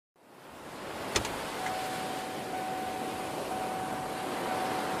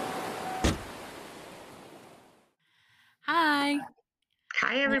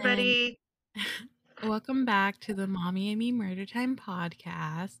Hi, And everybody. welcome back to the Mommy and Me Murder Time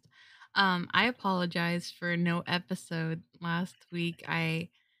podcast. I apologize for no episode last week. I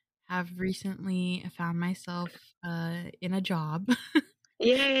have recently found myself in a job. So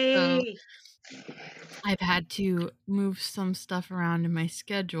Yay. I've had to move some stuff around in my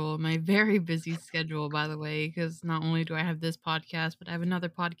schedule, my very busy schedule, by the way, because not only do I have this podcast, but I have another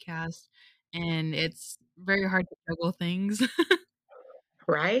podcast, and it's very hard to juggle things.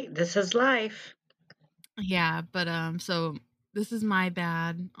 Right? This is life. Yeah, but so this is my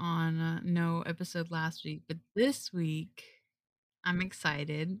bad on no episode last week, but this week I'm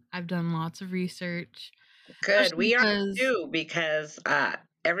excited. I've done lots of research, Good. especially We are because too because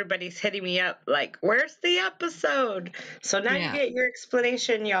everybody's hitting me up like, where's the episode? So now you yeah, get your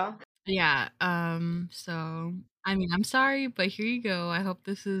explanation, y'all. yeah. So I mean, I'm sorry, but here you go. I hope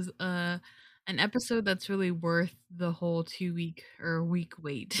this is an episode that's really worth the whole 2 week or week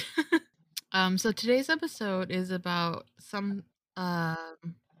wait. So today's episode is about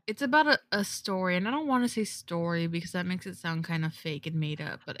it's about a story, and I don't want to say story because that makes it sound kind of fake and made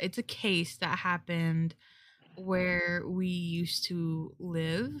up, but it's a case that happened where we used to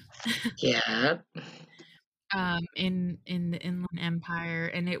live Yeah. in the Inland Empire,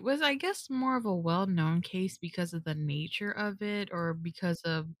 and it was, I guess, more of a well-known case because of the nature of it, or because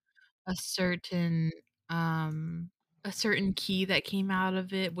of a certain um a certain key that came out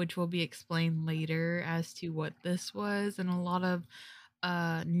of it, which will be explained later as to what this was. And a lot of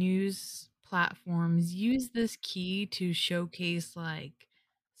news platforms use this key to showcase, like,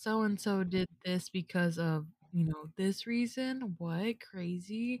 so and so did this because of, this reason. What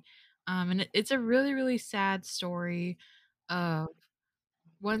crazy. And it's a really, really sad story of,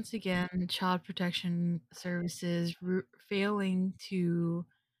 once again, child protection services failing to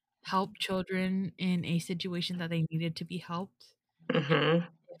help children in a situation that they needed to be helped. And Mm-hmm.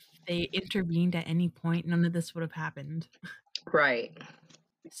 if they intervened at any point, none of this would have happened. Right.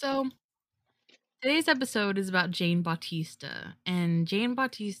 So, today's episode is about Jane Bautista. And Jane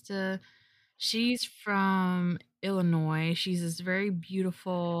Bautista, she's from Illinois. She's this very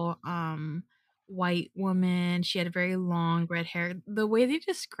beautiful white woman. She had very long red hair. The way they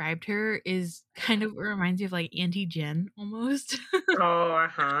described her is kind of reminds me of like Auntie Jen almost. Oh,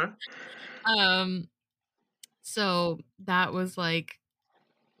 uh-huh. um so that was like,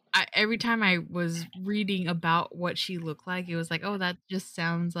 every time I was reading about what she looked like, it was like, "Oh, that just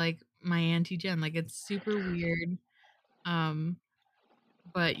sounds like my Auntie Jen." Like, it's super weird, um,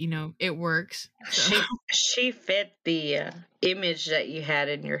 but, it works. So, She fit the image that you had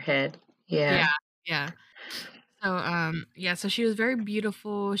in your head. yeah, Yeah. yeah. So, yeah, so she was very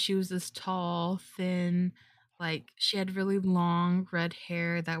beautiful. She was this tall, thin, like, she had really long red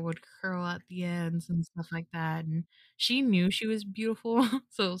hair that would curl at the ends and stuff like that, and she knew she was beautiful,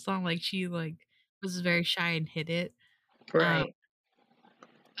 so it's not like she, like, was very shy and hid it. Um Right.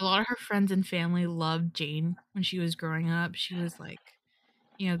 A lot of her friends and family loved Jane when she was growing up. She was like,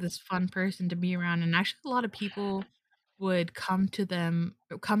 this fun person to be around, and actually a lot of people would come to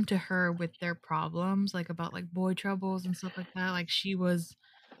her with their problems, like, about, like, boy troubles and stuff like that. Like, she was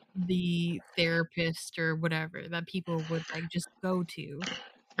the therapist or whatever that people would, like, just go to.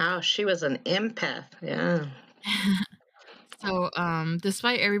 Oh, she was an empath. Yeah. So,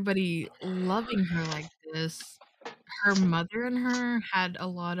 despite everybody loving her like this, her mother and her had a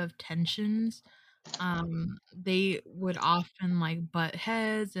lot of tensions. They would often, like, butt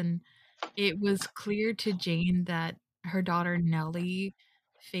heads, and it was clear to Jane that her daughter Nellie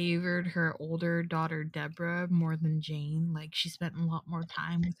favored her older daughter Deborah more than Jane. Like, she spent a lot more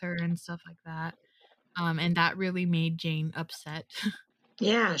time with her and stuff like that. And that really made Jane upset.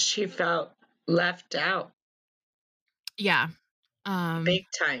 Yeah, she felt left out Yeah. Um, big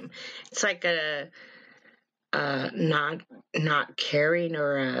time. It's like a not caring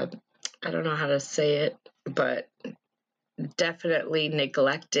or I don't know how to say it, but definitely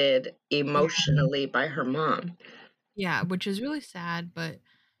neglected yeah, emotionally by her mom. yeah, which is really sad, but,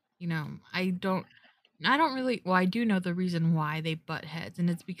 I don't really, well, I do know the reason why they butt heads, and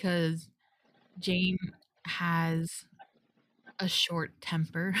it's because Jane has a short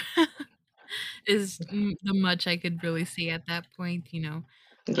temper. Is the much I could really say at that point. Um,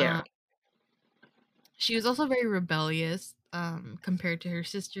 Yeah. she was also very rebellious, compared to her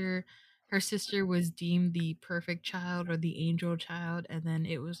sister. Her sister was deemed the perfect child or the angel child, and then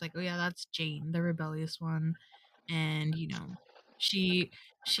it was like, "Oh, yeah, that's Jane, the rebellious one." And, she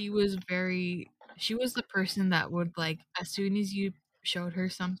she was the person that would, like, as soon as you showed her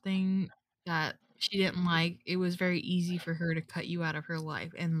something that she didn't like, it was very easy for her to cut you out of her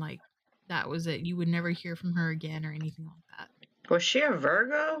life, and, like, that was it. You would never hear from her again or anything like that. Was she a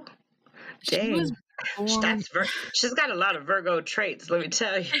Virgo? She was Dang. born She's got a lot of Virgo traits, let me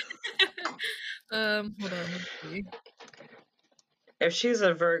tell you. hold on, let's see. If she's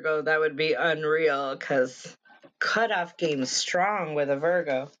a Virgo, that would be unreal because cutoff game's strong with a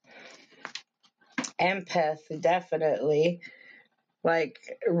Virgo. Empath, definitely. Like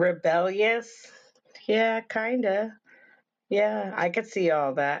rebellious. Yeah, kinda. Yeah, I could see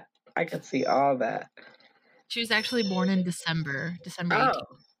all that. I could see all that. She was actually born in December Oh.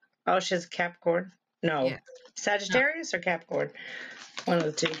 18th. Oh, she's Capricorn? Yeah. No. No, Sagittarius or Capricorn? One of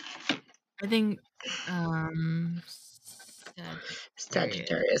the two. I think, Sagittarius.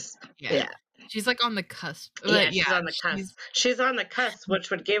 Sagittarius. Yeah. Yeah. She's, like, on the cusp, Yeah, but yeah, she's on the cusp. she's She's on the cusp, which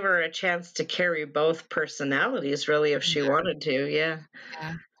would give her a chance to carry both personalities, really, if she yeah, wanted to. Yeah.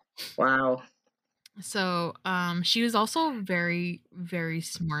 yeah. Wow. So, she was also very, very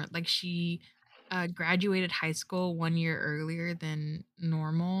smart. Like she graduated high school 1 year earlier than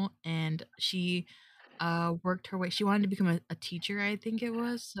normal, and she worked her way. She wanted to become a teacher, I think it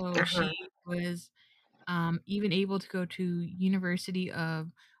was. So she Uh-huh. was even able to go to University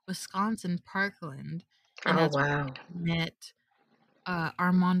of Wisconsin Parkland, and Oh, that's wow. where she met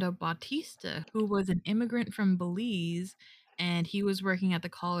Armando Bautista, who was an immigrant from Belize, and he was working at the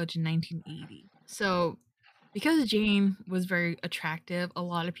college in 1980. So, because Jane was very attractive, a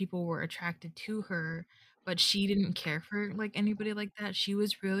lot of people were attracted to her, but she didn't care for like anybody like that. She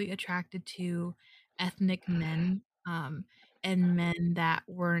was really attracted to ethnic men, and men that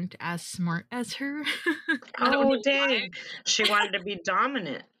weren't as smart as her. I don't Oh, know why. dang. She wanted to be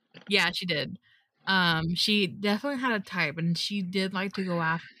dominant. Yeah, she did. She definitely had a type, and she did like to go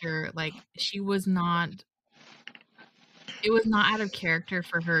after like, she was not it was not out of character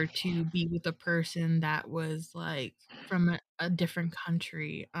for her to be with a person that was, like, from a different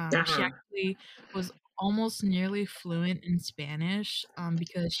country. She Uh-huh. actually was almost nearly fluent in Spanish,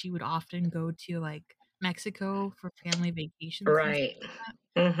 because she would often go to, like, Mexico for family vacations and stuff Right. like that.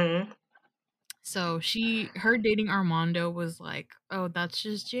 Mm-hmm. So her dating Armando was like, "Oh, that's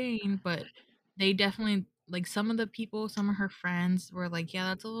just Jane," but they definitely like, some of her friends were like, "Yeah,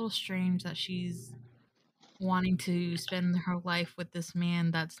 that's a little strange that she's wanting to spend her life with this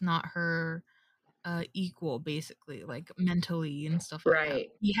man that's not her, equal, basically, like, mentally and stuff like that."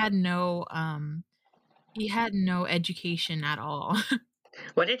 Right. He had no education at all.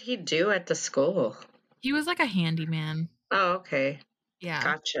 What did he do at the school? He was like a handyman. Oh, okay. Yeah.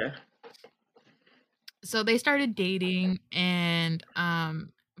 Gotcha. So they started dating, and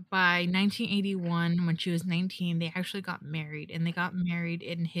by 1981, when she was 19, they actually got married, and they got married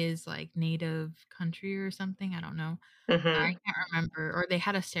in his like native country or something. I don't know. I Mm-hmm. can't remember. Or they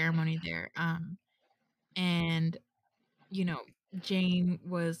had a ceremony there. And you know, Jane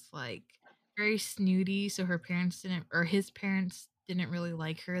was like very snooty, so her parents didn't, or his parents didn't really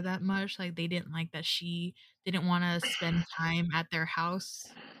like her that much. Like they didn't like that she didn't want to spend time at their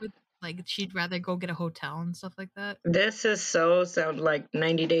house with, like, she'd rather go get a hotel and stuff like that. This is so sound like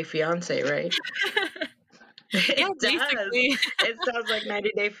 90 Day Fiance, right? Yeah, It does. basically. It sounds like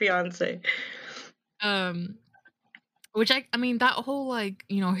 90 Day Fiance. Um, which I mean, that whole, like,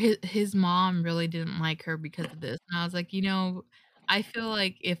 his mom really didn't like her because of this, and I was like, I feel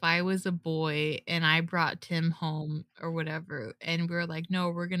like if I was a boy and I brought Tim home or whatever, and we are like, "No,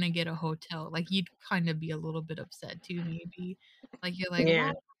 we're gonna get a hotel," like, you'd kinda be a little bit upset too, maybe. Like, you're like, "Why?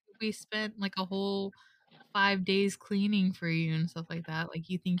 Yeah. We spent, like, a whole 5 days cleaning for you," and stuff like that, like,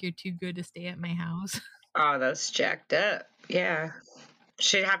 "You think you're too good to stay at my house?" Oh, that's jacked up. Yeah.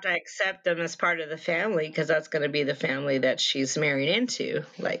 She'd have to accept them as part of the family because that's going to be the family that she's married into.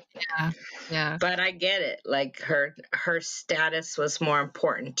 Like, Yeah. Yeah. but I get it. Like her status was more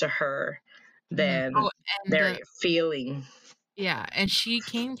important to her Mhm. than Oh, and, their feeling. yeah, and she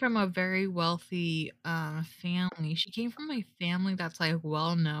came from a very wealthy, family. She came from a family that's, like,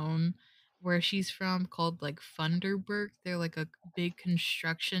 well known where she's from called, like, Funderburk. They're, like, a big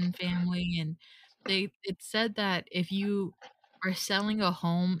construction family, and it said that if you are selling a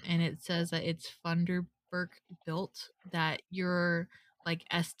home and it says that it's Funderburk built, that your, like,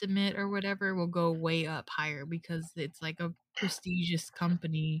 estimate or whatever will go way up higher because it's, like, a prestigious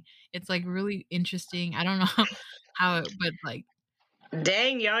company. It's, like, really interesting. I don't know how it but, like,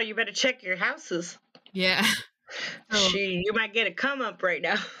 Dang, y'all, you better check your houses. yeah. So You might get a come up right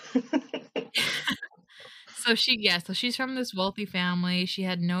now. so she's from this wealthy family. She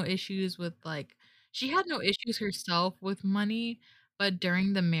had no issues with, like, she had no issues herself with money, but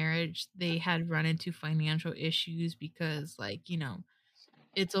during the marriage, they had run into financial issues because, like,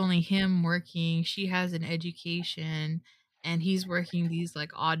 it's only him working, she has an education, and he's working these,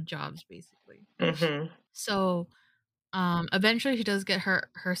 like, odd jobs, basically. Hmm. So Eventually she does get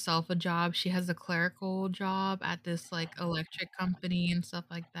herself a job. She has a clerical job at this, like, electric company and stuff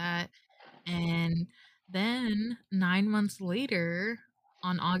like that. And then 9 months later,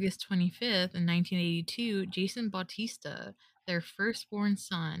 on August 25th in 1982, Jason Bautista, their firstborn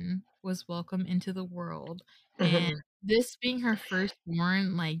son, was welcomed into the world, and Mhm. this being her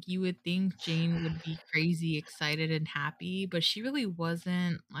firstborn, like, you would think Jane would be crazy excited and happy, but she really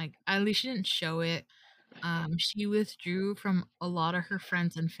wasn't, like, at least she didn't show it. She withdrew from a lot of her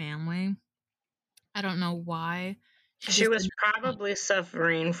friends and family. I don't know why. She She just was didn't want. probably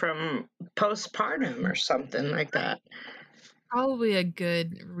suffering from postpartum or something like that. Probably a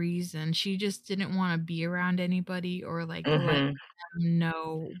good reason. She just didn't wanna be around anybody or, like, let Mhm. them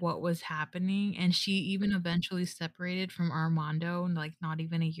know what was happening, and she even eventually separated from Armando, like, not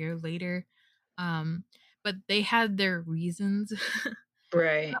even a year later. Um, but they had their reasons.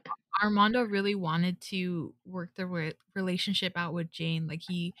 Right. Armando really wanted to work the relationship out with Jane, like,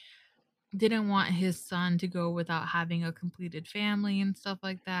 he didn't want his son to go without having a completed family and stuff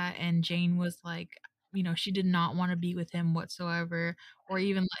like that, and Jane was like, she did not wanna be with him whatsoever or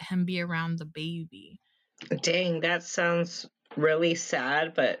even let him be around the baby. Dang, that sounds really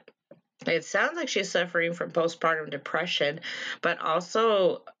sad, but it sounds like she's suffering from postpartum depression, but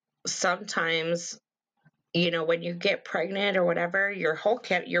also sometimes, when you get pregnant or whatever, your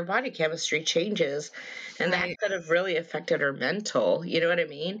body chemistry changes, and that Right. could have really affected her mental, you know what I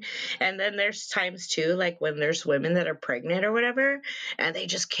mean? And then there's times too, like when there's women that are pregnant or whatever, and they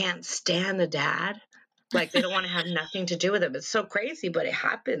just can't stand the dad. Like they don't want to have nothing to do with him. It's so crazy, but it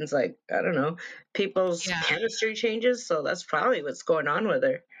happens. Like, I don't know, people's Yeah. chemistry changes, so that's probably what's going on with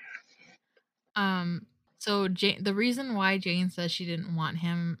her. Um, so Jane the reason why Jane says she didn't want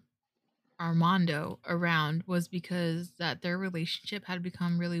him Armando around was because that their relationship had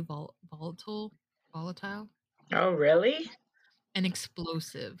become really volatile Oh, really? and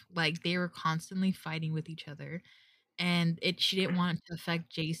explosive, like, they were constantly fighting with each other, and she didn't want it to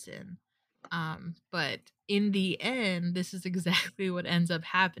affect Jason. But in the end, this is exactly what ends up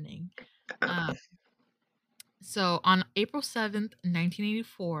happening. Um, so on April 7th,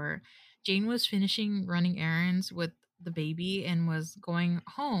 1984, Jane was finishing running errands with the baby and was going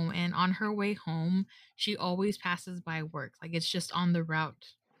home. And on her way home, she always passes by work. Like it's just on the route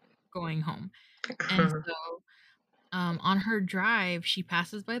going home. And Uh-huh. so on her drive, she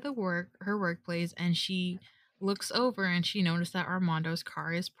passes by her workplace, and she looks over and she noticed that Armando's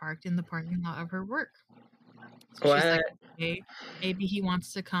car is parked in the parking lot of her work. So she's like, What? "Okay, maybe he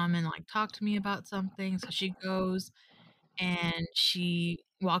wants to come and, like, talk to me about something." So she goes and she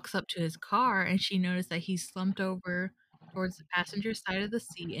walks up to his car and she noticed that he's slumped over towards the passenger side of the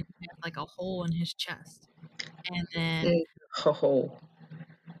seat and he has, like, a hole in his chest. And then Mm. Oh,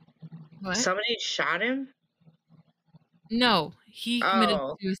 what? somebody shot him? No, he committed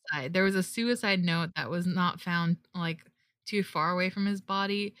Oh, suicide. There was a suicide note that was not found, like, too far away from his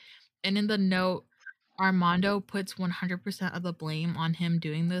body, and in the note, Armando puts 100% of the blame on him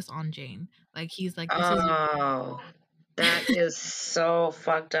doing this on Jane. Like, he's like, "This is your oh, fault." that is so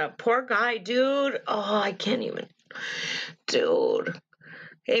fucked up. Poor guy, dude. Oh, I can't even. Dude,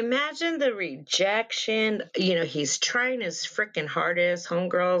 imagine the rejection. He's trying his freaking hardest.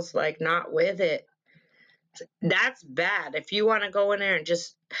 Homegirl's like not with it. That's bad. If you want to go in there and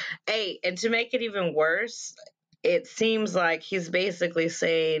just, hey, and to make it even worse, it seems like he's basically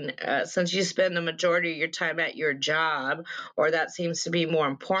saying, since you spend the majority of your time at your job, or that seems to be more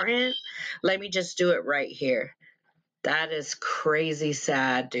important, let me just do it right here. That is crazy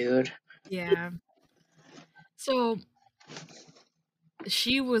sad, dude. Yeah. So,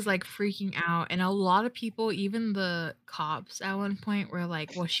 she was, like, freaking out, and a lot of people, even the cops at one point were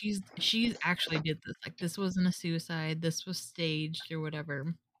like, "Well, she's actually did this, like, this wasn't a suicide, this was staged or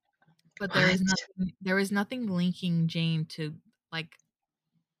whatever." But What? there was nothing linking Jane to, like,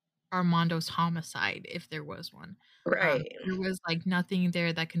 Armando's homicide, if there was one. Right. There was, like, nothing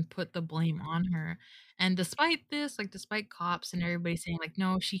there that can put the blame on her, and despite this, like, despite cops and everybody saying, like,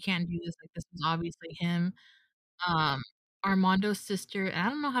 "No, she can't do this, like, this is obviously him," um, Armando's sister, and I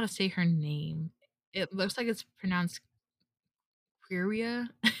don't know how to say her name. It looks like it's pronounced Quiria,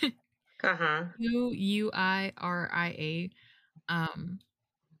 Uh-huh. Uiria, um,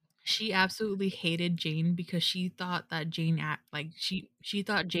 she absolutely hated Jane because she thought that she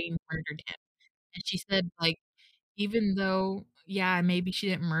thought Jane murdered him, and she said, like, even though, yeah, maybe she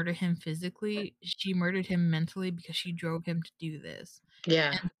didn't murder him physically, she murdered him mentally because she drove him to do this,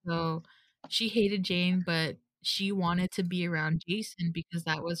 Yeah, and so she hated Jane, but she wanted to be around Jason because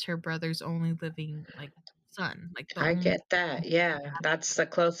that was her brother's only living, like, son, like, the I only get that. Yeah, that's the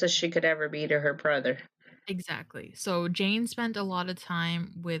closest she could ever be to her brother. Exactly. So Jane spent a lot of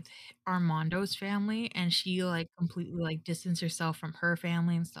time with Armando's family, and she, like, completely, like, distanced herself from her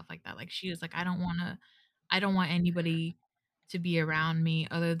family and stuff like that. Like, she was like, I don't want anybody to be around me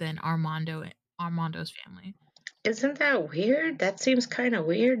other than Armando's family." Isn't that weird? That seems kind of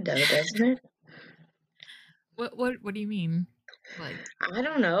weird, though, doesn't it? What do you mean? Like, I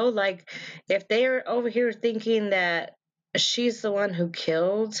don't know. Like, if they're over here thinking that she's the one who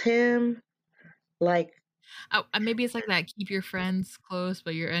killed him, like, oh, maybe it's like that, keep your friends close,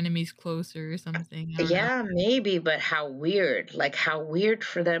 but your enemies closer or something, I don't know. yeah, maybe, but how weird. Like, how weird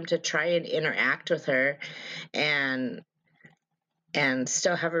for them to try and interact with her and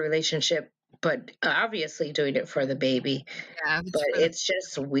still have a relationship, but obviously doing it for the baby. Yeah, But it's for the it's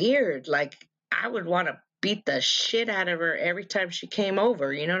just weird. Like, I would want to beat the shit out of her every time she came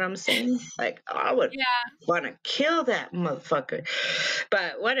over. You know what I'm saying? Like, I would Yeah. want to kill that motherfucker.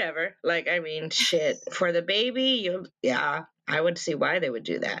 But whatever. Like, I mean, shit. For the baby, yeah, I would see why they would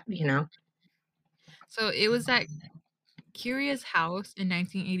do that, you know? So it was that curious house in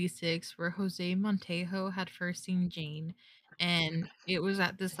 1986 where Jose Montejo had first seen Jane, and it was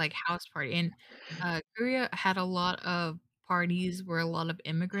at this, like, house party, and, Curia had a lot of parties where a lot of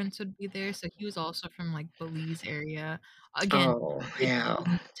immigrants would be there, so he was also from, like, Belize area. Again, Oh, good hell.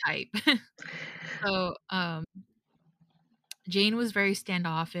 Jane type. So, Jane was very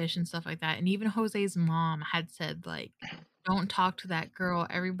standoffish and stuff like that, and even Jose's mom had said, like, "Don't talk to that girl,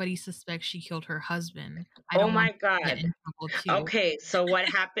 everybody suspects she killed her husband. I Oh don't want my you to get God. in trouble too." Okay, so what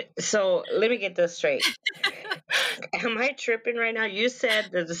happened? So let me get this straight. Am I tripping right now? You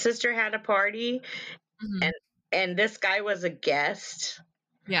said that the sister had a party and Mhm. this guy was a guest.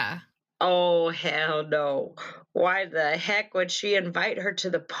 Yeah. Oh hell no. Why the heck would she invite her to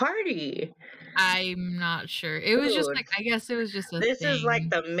the party? I'm not sure. It was just, Dude, like, I guess it was just a this is like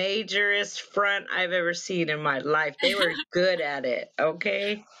thing. the majorest front I've ever seen in my life. They were good at it,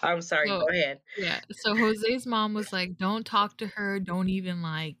 okay? I'm sorry, So go ahead. yeah, so Jose's mom was like, "Don't talk to her, don't even,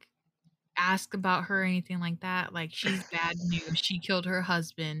 like, ask about her or anything like that, like, she's bad news, she killed her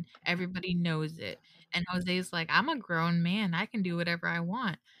husband, everybody knows it." And Jose's like, "I'm a grown man, I can do whatever I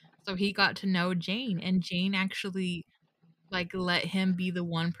want." So he got to know Jane, and Jane actually, like, let him be the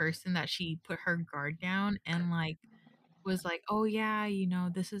one person that she put her guard down and, like, was like, "Oh, yeah,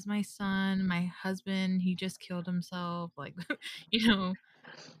 this is my son, my husband, he just killed himself," like, you know,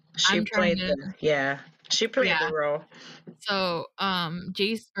 She I'm trying played to the yeah, she played the yeah. role. So,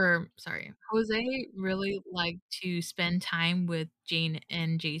 Jose really liked to spend time with Jane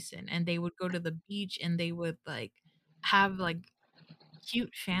and Jason, and they would go to the beach, and they would, like, have, like,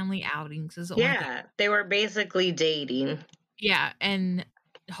 cute family outings is the only thing. Yeah, they were basically dating. Yeah, and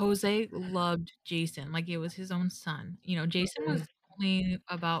Jose loved Jason like it was his own son. Jason Mhm. was only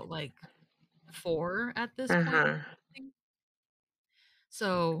about, like, 4 at this point, Uh-huh. I think.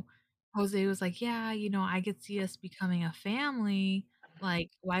 So, Jose was like, "Yeah, I could see us becoming a family, like,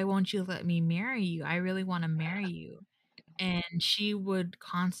 why won't you let me marry you? I really wanna marry you." And she would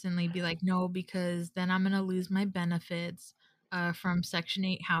constantly be like, "No, because then I'm gonna lose my benefits, from Section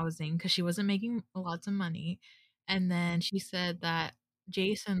 8 housing because she wasn't making lots of money, and then she said that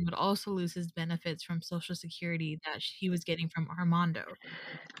Jason would also lose his benefits from Social Security that he was getting from Armando.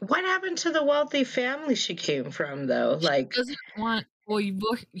 What happened to the wealthy family she came from, though? She Like, doesn't want well, you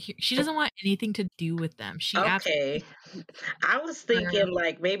will he she doesn't want anything to do with them. She okay. absolutely hates I was her. thinking,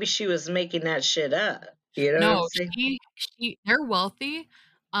 like, maybe she was making that shit up. You know what I'm No, saying? they're wealthy,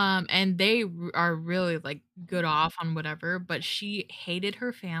 and they are really, like, good off on whatever, but she hated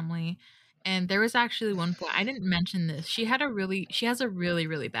her family, and there was actually one point I didn't mention this, she has a really,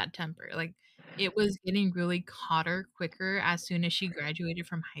 really bad temper, like, it was getting really hotter quicker as soon as she graduated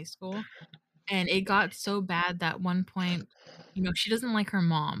from high school, and it got so bad that one point, she doesn't like her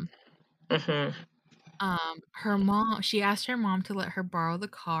mom. Mhm. She asked her mom to let her borrow the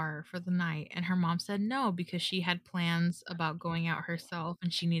car for the night, and her mom said no because she had plans about going out herself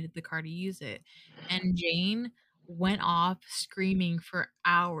and she needed the car to use it. And Jane went off screaming for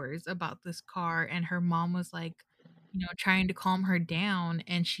hours about this car, and her mom was like, trying to calm her down,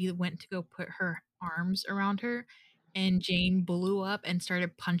 and she went to go put her arms around her, and Jane blew up and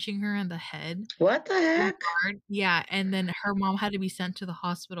started punching her in the head What the so heck? hard. Yeah, and then her mom had to be sent to the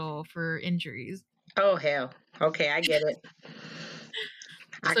hospital for injuries. Oh, hell. Okay, I get it.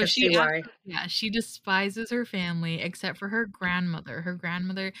 I So can see why. she despises her family except for her grandmother. Her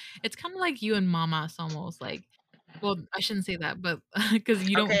grandmother it's kinda like you and Mamas almost, like, Well, I shouldn't say that, but because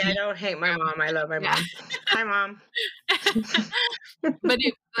you don't Okay, I hate don't hate my grandma. mom. I love my Yeah. mom. Hi, mom. But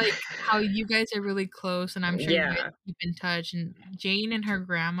it like, how you guys are really close, and I'm sure you guys Yeah. keep in touch, and Jane and her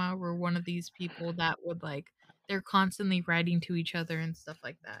grandma were one of these people that would, like they're constantly writing to each other and stuff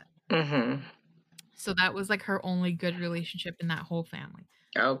like that. Mm-hmm. So that was, like, her only good relationship in that whole family.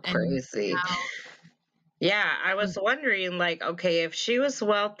 Oh, And crazy. now Yeah, I was wondering, like, okay, if she was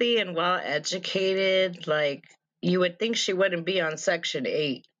wealthy and well educated, like, you would think she wouldn't be on Section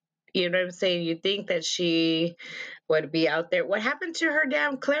 8. You know what I'm saying? You think that she would be out there. What happened to her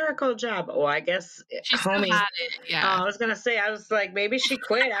damn clerical job? Oh, I guess, she still homie. had it, Oh, yeah. I was gonna say, I was like, maybe she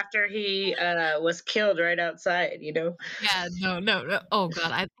quit after he was killed right outside, you know? Yeah, no, no, no oh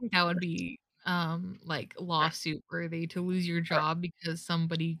god, I think that would be, like, lawsuit worthy to lose your job because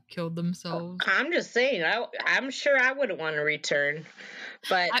somebody killed themselves. I'm just saying, I'm sure I wouldn't want to return.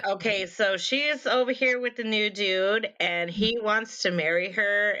 But I okay, so she's over here with the new dude, and mm, he wants to marry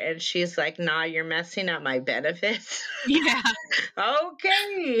her, and she's like, "Nah, you're messing up my benefits." yeah,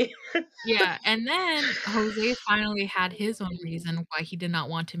 Okay. yeah, and then Jose finally had his own reason why he did not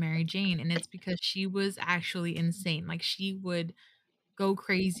want to marry Jane, and it's because she was actually insane, like, she would go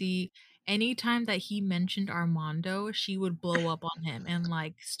crazy. Anytime that he mentioned Armando, she would blow up on him and,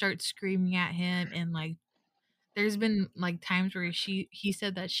 like, start screaming at him, and, like, there's been, like, times where he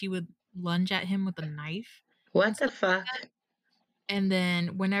said that she would lunge at him with a knife and What the stuff like fuck? that, and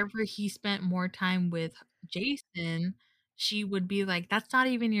then whenever he spent more time with Jason, she would be like, "That's not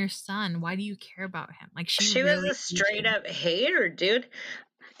even your son, why do you care about him?" Like, she She was really a straight hated up hater, dude.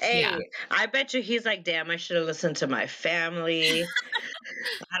 yeah. Hey, I bet you he's like, "Damn, I should have listened to my family.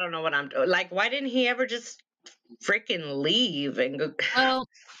 I don't know what I'm doing." Like, why didn't he ever just freaking leave and go? Well,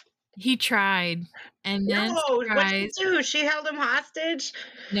 he tried, and then No, what'd she surprise do? She held him hostage?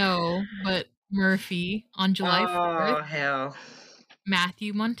 no, but Murphy, on July 4th, Oh, hell.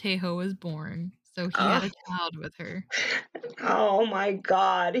 Matthew Montejo was born, so he had Oh. a child with her. Oh my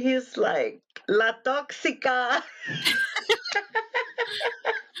God. He's like, La Toxica.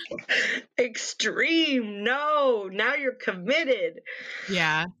 Extreme. No, now you're committed.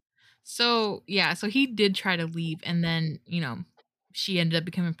 Yeah. So, yeah, so he did try to leave, and then, she ended up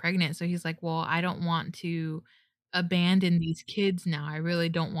becoming pregnant, so he's like, "Well, I don't want to abandon these kids now, I really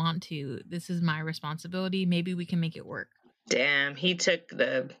don't want to. This is my responsibility, maybe we can make it work." Damn, he took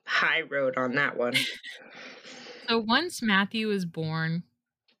the high road on that one. So once Matthew was born,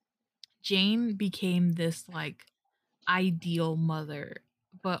 Jane became this, like, ideal mother,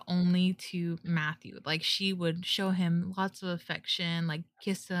 but only to Matthew. Like, she would show him lots of affection, like,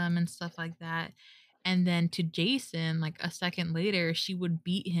 kiss him and stuff like that. And then to Jason, like, a second later, she would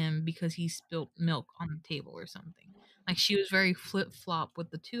beat him because he spilt milk on the table or something. Like, she was very flip-flop with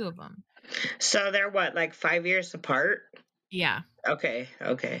the 2 of them. So they're what, like 5 years apart? Yeah. Okay,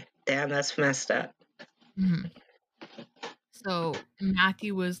 okay. Damn, that's messed up. Mhm. So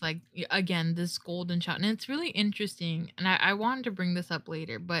Matthew was like, again, this golden child. And it's really interesting. And I wanted to bring this up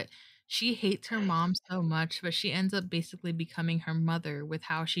later, but she hates her mom so much, but she ends up basically becoming her mother with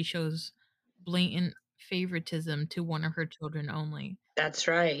how she shows blatant favoritism to one of her children only. That's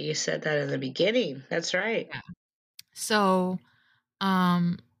right. You said that in the beginning. That's right. Yeah. So,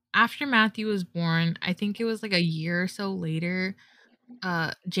 um, after Matthew was born, I think it was like a year or so later,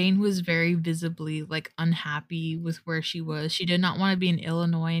 Jane was very visibly, like, unhappy with where she was. She did not wanna be in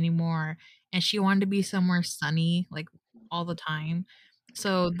Illinois anymore, and she wanted to be somewhere sunny, like, all the time.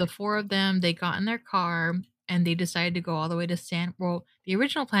 So, the 4 of them, they got in their car, and they decided to go all the way to the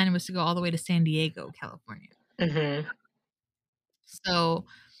original plan was to go all the way to San Diego, California. Hmm. So,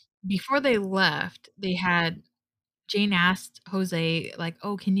 before they left, Jane asked Jose, like,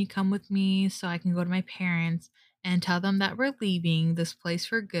 "Oh, can you come with me so I can go to my parents and tell them that we're leaving this place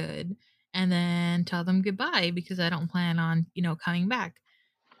for good, and then tell them goodbye because I don't plan on, coming back."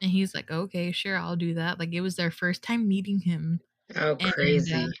 And he's like, "Okay, sure, I'll do that." Like, it was their first time meeting him, Oh, and,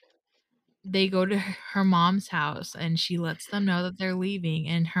 crazy. they go to her mom's house, and she lets them know that they're leaving,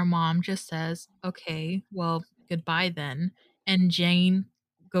 and her mom just says, "Okay, well, goodbye then." And Jane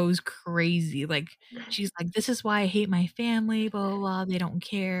goes crazy, like, she's like, "This is why I hate my family, blah, blah, blah, they don't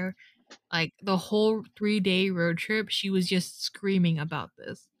care." Like, the whole 3-day road trip, she was just screaming about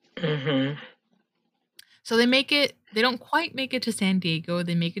this. Hmm. So they don't quite make it to San Diego,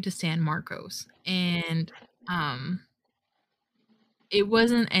 they make it to San Marcos, and, um it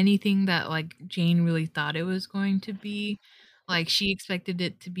wasn't anything that, like, Jane really thought it was going to be. Like, she expected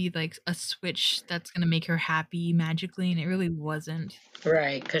it to be, like, a switch that's gonna make her happy magically, and it really wasn't.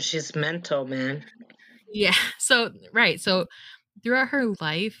 Right, because she's mental, man. Yeah, so right, so throughout her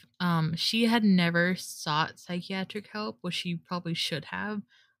life, she had never sought psychiatric help, which she probably should have.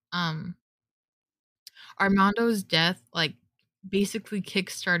 Um, Armando's death, like, basically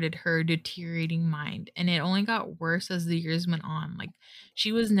kickstarted her deteriorating mind, and it only got worse as the years went on. Like,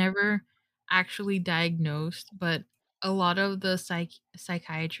 she was never actually diagnosed, but a lot of the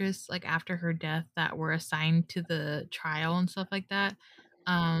psychiatrists, like, after her death that were assigned to the trial and stuff like that,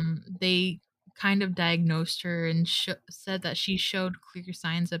 they kind of diagnosed her and said that she showed clear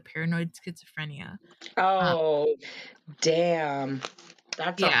signs of paranoid schizophrenia. Uh, Oh, damn.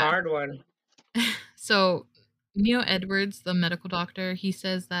 That's a yeah. hard one. So, Neil Edwards, the medical doctor, he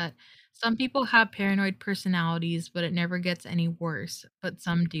says that some people have paranoid personalities, but it never gets any worse, but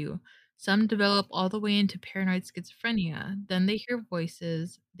some do. Some develop all the way into paranoid schizophrenia. Then they hear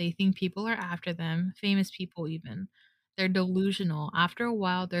voices, they think people are after them, famous people even. They're delusional. After a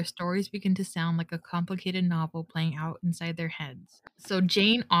while, their stories begin to sound like a complicated novel playing out inside their heads. So,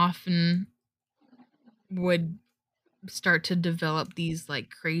 Jane often would start to develop these like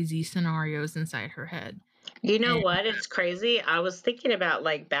crazy scenarios inside her head. You know And what? It's crazy. I was thinking about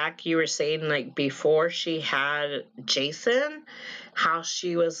like back, you were saying like before she had Jason, how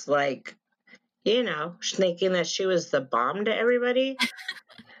she was like, thinking that she was the bomb to everybody.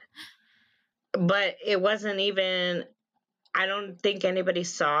 But it wasn't even, I don't think anybody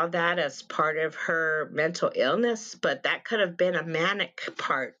saw that as part of her mental illness, but that could have been a manic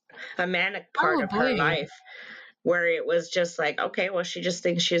part of her probably. life where it was just like, okay, well, she just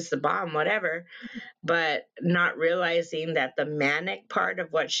thinks she's the bomb, whatever, but not realizing that the manic part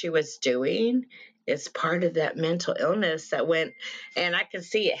of what she was doing is part of that mental illness that went, and I could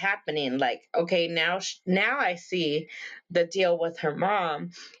see it happening. Like, okay, now I see the deal with her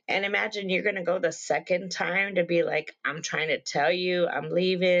mom, and imagine you're going to go the second time to be like, I'm trying to tell you I'm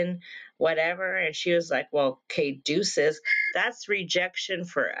leaving, whatever, and she was like, well, okay, deuces. That's rejection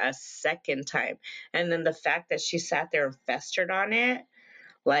for a second time. And then the fact that she sat there and festered on it,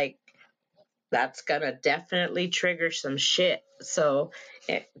 like, that's gonna definitely trigger some shit. So,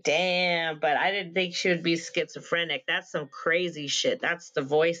 damn, but I didn't think she would be schizophrenic. That's some crazy shit. That's the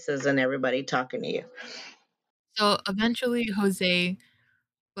voices and everybody talking to you. So eventually Jose,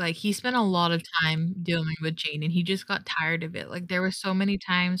 like, he spent a lot of time dealing with Jane and he just got tired of it. Like, there were so many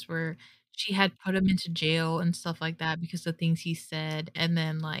times where she had put him into jail and stuff like that because of things he said, and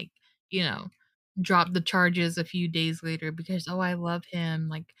then, like, you know, dropped the charges a few days later because, "Oh, I love him,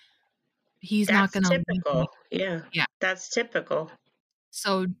 like, he's not That's gonna leave me." typical. Yeah, Yeah. that's typical.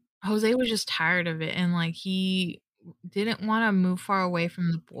 So, Jose was just tired of it, and, like, he didn't wanna move far away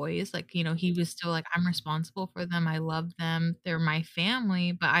from the boys, like, he was still like, "I'm responsible for them, I love them, they're my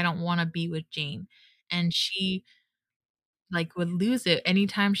family, but I don't wanna be with Jane." And she, like, would lose it.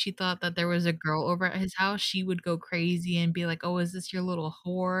 Anytime she thought that there was a girl over at his house, she would go crazy and be like, "Oh, is this your little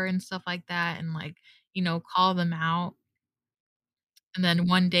whore?" and stuff like that, and, like, call them out. And then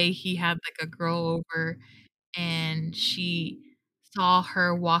one day he had, like, a girl over and she saw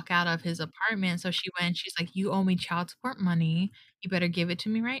her walk out of his apartment, so she went and she's like, "You owe me child support money. You better give it to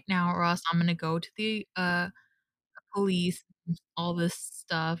me right now or else I'm gonna go to the, police," and all this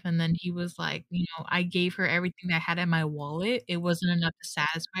stuff, and then he was like, "I gave her everything that I had in my wallet. It wasn't enough to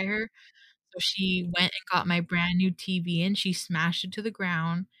satisfy her." So she went and got my brand new TV and she smashed it to the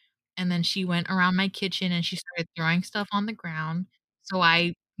ground, and then she went around my kitchen and she started throwing stuff on the ground. So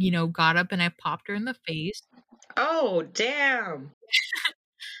I, got up and I popped her in the face. Oh, damn.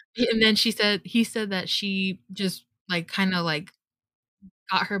 And then he said that she just, like, kinda, like,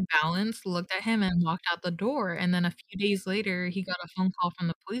 got her balance, looked at him, and walked out the door, and then a few days later, he got a phone call from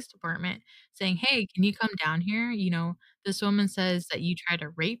the police department saying, "Hey, can you come down here? This woman says that you tried to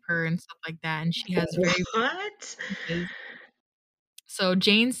rape her and stuff like that, and she has very What? witnesses." So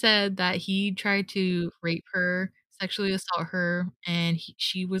Jane said that he tried to rape her, sexually assault her, and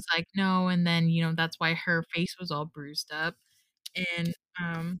she was like, "No," and then, that's why her face was all bruised up, and,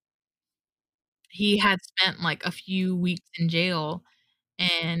 he had spent, like, a few weeks in jail,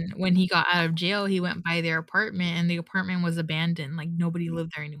 and when he got out of jail, he went by their apartment, and the apartment was abandoned, like, nobody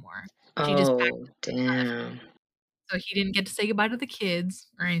lived there anymore. She just packed Oh, up and left, damn. so he didn't get to say goodbye to the kids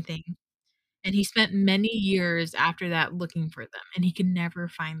or anything, and he spent many years after that looking for them, and he could never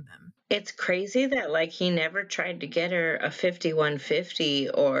find them. It's crazy that like he never tried to get her a 5150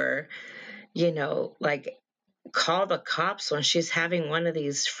 or, like call the cops when she's having one of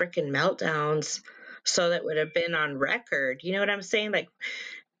these freaking meltdowns so that would have been on record. You know what I'm saying? Like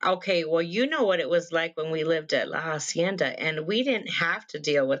Okay, well, you know what it was like when we lived at La Hacienda, and we didn't have to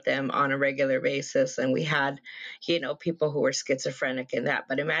deal with them on a regular basis. And we had, people who were schizophrenic and that.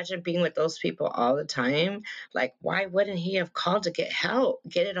 But imagine being with those people all the time. Like, why wouldn't he have called to get help,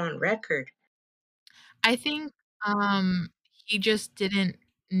 get it on record? I think, he just didn't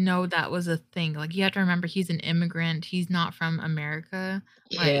know that was a thing. Like, you have to remember he's an immigrant, he's not from America.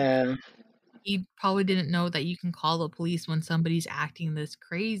 Like, Yeah. he probably didn't know that you can call the police when somebody's acting this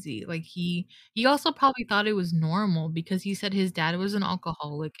crazy. Like, he also probably thought it was normal because he said his dad was an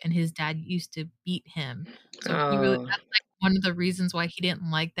alcoholic and his dad used to beat him. So he really Oh, that's, like, one of the reasons why he didn't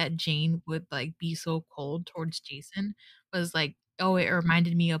like that Jane would, like, be so cold towards Jason was, like, "Oh, it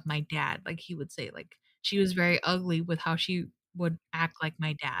reminded me of my dad," like, he would say, like, "She was very ugly with how she would act like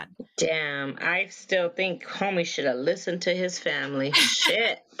my dad." damn. I still think homie should have listened to his family.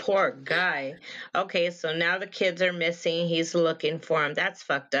 Shit, poor guy. Okay, so now the kids are missing. He's looking for them. That's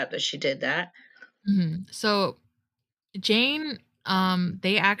fucked up that she did that. Mhm. So Jane,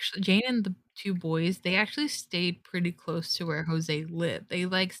 Jane and the 2 boys, they actually stayed pretty close to where Jose lived. They,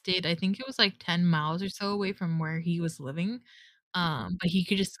 like, stayed I think it was, like, 10 miles or so away from where he was living, but he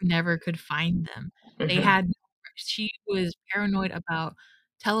could find them. They Hmm. had She was paranoid about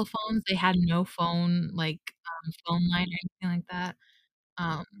telephones, they had no phone, like, phone line or anything like that,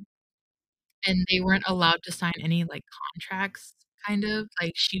 um, and they weren't allowed to sign any, like, contracts, kind of,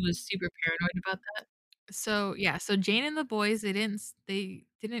 like, she was super paranoid about that. So, yeah, so Jane and the boys, they didn't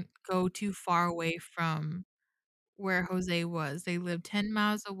go too far away from where Jose was. They lived 10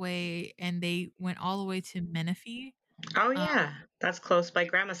 miles away, and they went all the way to Menifee. Oh, Um, yeah. That's close by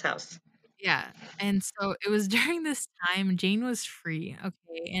grandma's house. yeah, and so it was during this time Jane was free,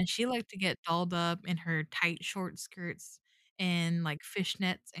 okay, and she liked to get dolled up in her tight short skirts and, like,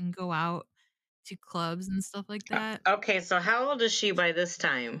 fishnets and go out to clubs and stuff like that. Okay, so how old is she by this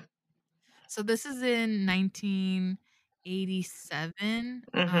time? So this is in 1987.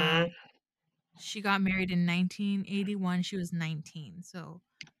 Hmm. She got married in 1981, she was 19, so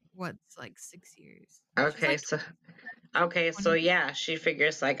what's, like, 6 years? She was, Okay, like, so 27, okay, so 20. yeah, she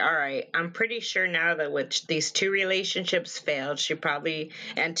figures like, all right, I'm pretty sure now that with these two relationships failed, she probably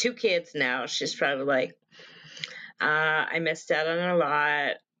and two kids now, she's probably like, I missed out on a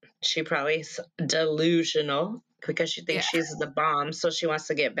lot. She probably delusional because she Yeah. thinks she's the bomb, so she wants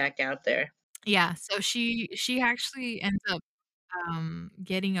to get back out there. Yeah, so she actually ends up,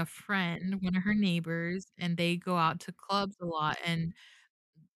 getting a friend, one of her neighbors, and they go out to clubs a lot, and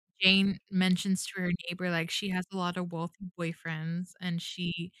Jane mentions to her neighbor, like, she has a lot of wealthy boyfriends, and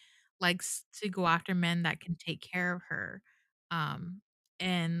she likes to go after men that can take care of her, um,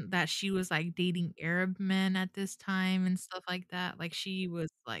 and that she was, like, dating Arab men at this time and stuff like that, like, she was,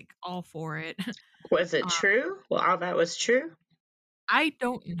 like, all for it. Was it Um, true? Well, all that was true? I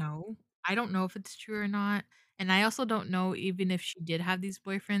don't know. I don't know if it's true or not, and I also don't know even if she did have these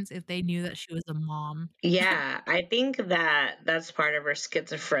boyfriends, if they knew that she was a mom. Yeah, I think that that's part of her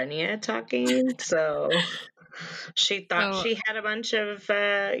schizophrenia talking. So she thought So she had a bunch of,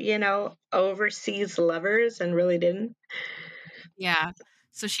 overseas lovers and really didn't. yeah.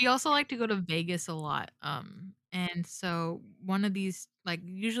 So she also liked to go to Vegas a lot, and so one of these like,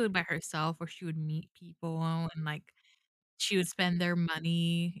 usually by herself, where she would meet people and, like, she would spend their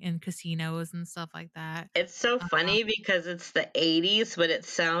money in casinos and stuff like that. It's so Uh, funny because it's the 80s, but it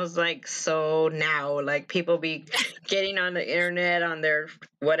sounds like so now. Like people be getting on the internet on their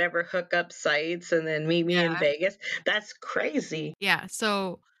whatever hookup sites and then meet me in yeah, Vegas. That's crazy. yeah,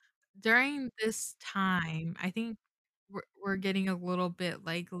 so during this time, I think we're getting a little bit,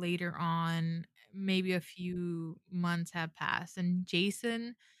 like, later on, maybe a few months have passed, and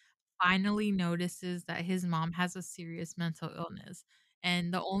Jason finally notices that his mom has a serious mental illness,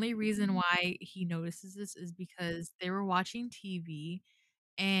 and the only reason why he notices this is because they were watching TV,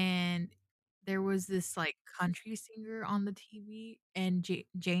 and there was this, like, country singer on the TV, and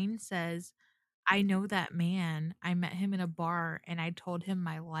Jane says, "I know that man. I met him in a bar, and I told him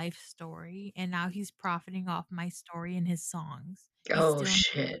my life story, and now he's profiting off my story in his songs. He's Oh stealing my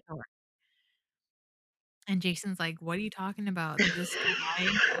shit. story." And Jason's like, "What are you talking about? This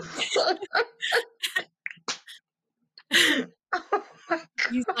guy." Oh my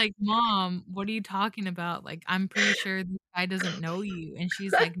He's god. like, "Mom, what are you talking about? Like, I'm pretty sure this guy doesn't know you." And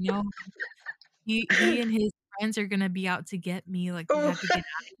she's like, "No, he and his friends are gonna be out to get me, like, we have to get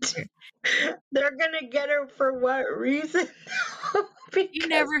out of What? here." They're gonna get her for what reason? He Because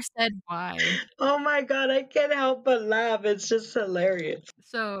never said why. oh my god, I can't help but laugh. It's just hilarious.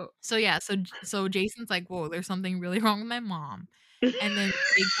 Yeah, so Jason's like, "Whoa, there's something really wrong with my mom." And then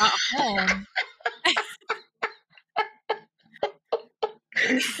they got home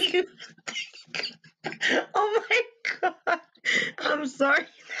You- oh my god. I'm sorry.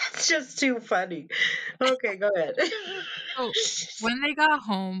 That's just too funny. Okay, go ahead. So, when they got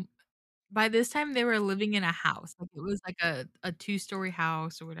home, by this time, they were living in a house, like, it was like a two-story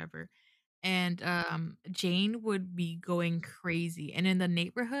house or whatever, and, Jane would be going crazy, and in the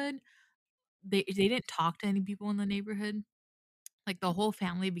neighborhood, they didn't talk to any people in the neighborhood. Like, the whole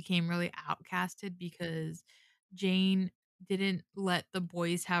family became really outcasted because Jane didn't let the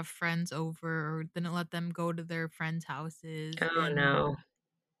boys have friends over or didn't let them go to their friends' houses, Oh and no.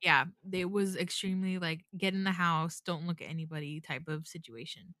 yeah, it was extremely, like, "Get in the house, don't look at anybody" type of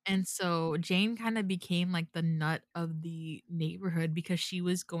situation, and so Jane kinda became, like, the nut of the neighborhood because she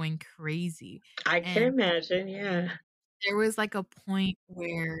was going crazy, I can and imagine, yeah. there was, like, a point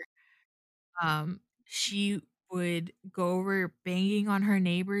where she would go over banging on her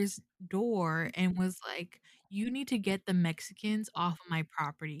neighbor's door and was like, "You need to get the Mexicans off of my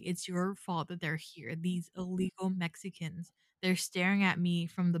property. It's your fault that they're here. These illegal Mexicans. They're staring at me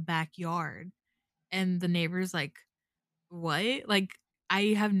from the backyard." And the neighbor's like, "What? Like,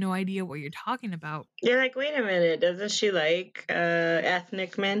 I have no idea what you're talking about." You're like, wait a minute, doesn't she like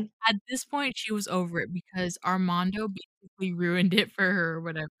ethnic men? At this point, she was over it because Armando basically ruined it for her or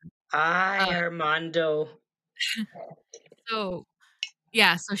whatever. Uh, Ay, Armando. so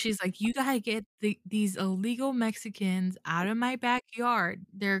yeah, so she's like, "You gotta get these illegal Mexicans out of my backyard.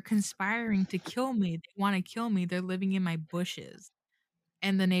 They're conspiring to kill me. They wanna kill me. They're living in my bushes."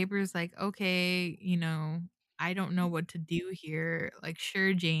 And the neighbor's like, "Okay, I don't know what to do here. Like,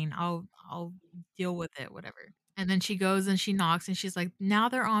 sure, Jane, I'll deal with it, whatever." And then she goes and she knocks and she's like, "Now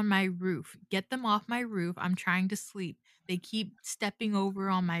they're on my roof. Get them off my roof. I'm trying to sleep. They keep stepping over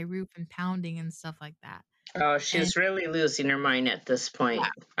on my roof and pounding and stuff like that." Oh, And she's really losing her mind at this yeah, point.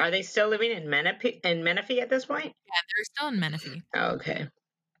 Are they still living in Menifee at this point? yeah, they're still in Menifee. Okay.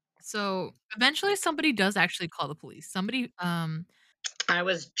 So, eventually somebody does actually call the police. I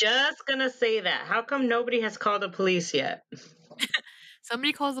was just gonna say that. How come nobody has called the police yet?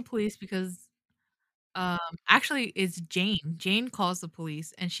 Somebody calls the police because, um actually, it's Jane. Jane calls the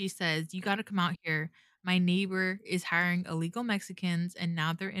police and she says, "You gotta come out here. My neighbor is hiring illegal Mexicans, and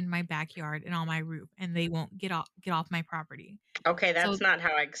now they're in my backyard and on my roof, and they won't get off my property." Okay, So that's not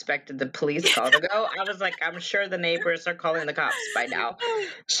how I expected the police call to go. I was like, I'm sure the neighbors are calling the cops by now.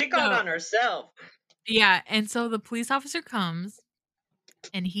 She called no. on herself. Yeah, and so the police officer comes,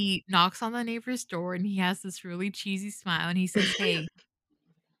 and he knocks on the neighbor's door, and he has this really cheesy smile, and he says, "Hey,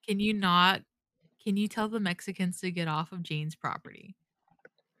 can you not can you tell the Mexicans to get off of Jane's property?"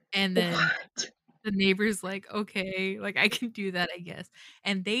 And then What? the neighbor's like, "Okay, like, I can do that, I guess."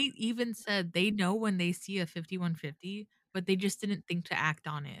 And they even said they know when they see a 5150, but they just didn't think to act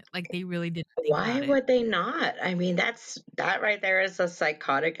on it. Like, they really didn't think Why about it. would they not? I mean, that right there is a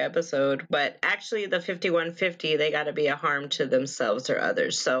psychotic episode. But actually, the 5150, they got to be a harm to themselves or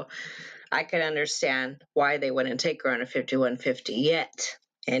others. So I can understand why they wouldn't take her on a 5150 yet.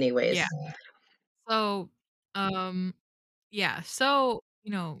 Yeah. Anyways, So, um yeah, so,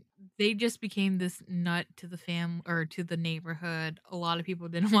 they just became this nut to the or to the neighborhood. A lot of people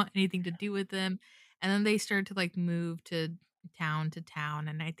didn't want anything to do with them, and then they started to, like, move to town,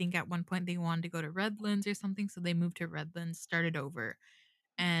 and I think at one point they wanted to go to Redlands or something, so they moved to Redlands, started over,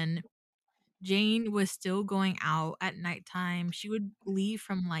 and Jane was still going out at nighttime. She would leave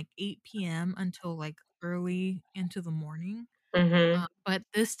from, like, 8 p.m. until, like, early into the morning. mm-hmm. But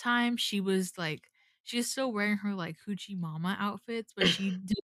this time she's still wearing her, like, hoochie mama outfits, but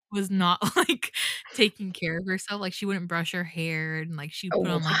was not, like, taking care of herself, like, she wouldn't brush her hair and, like,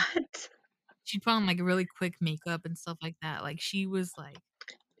 What? she'd put on, like, really quick makeup and stuff like that, like, she was, like,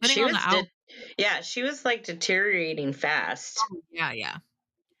 putting She on the was yeah, she was like deteriorating fast. yeah, yeah,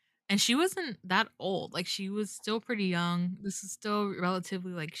 and she wasn't that old, like, she was still pretty young. This is still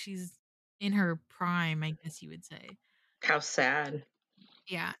relatively, like, she's in her prime, I guess you would say. How sad.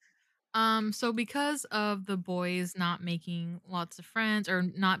 Yeah. So because of the boys not making lots of friends or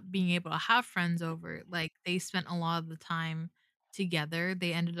not being able to have friends over, like they spent a lot of the time together.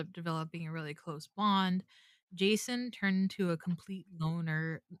 They ended up developing a really close bond. Jason turned into a complete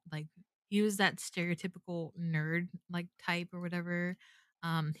loner. Like he was that stereotypical nerd like type or whatever.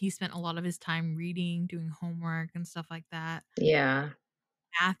 He spent a lot of his time reading, doing homework and stuff like that. Yeah.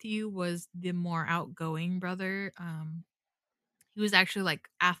 Matthew was the more outgoing brother. He was actually, like,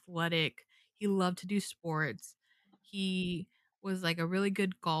 athletic. He loved to do sports. He was, like, a really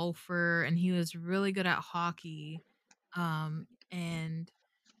good golfer, and he was really good at hockey. And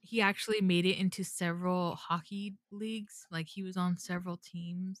he actually made it into several hockey leagues, like, he was on several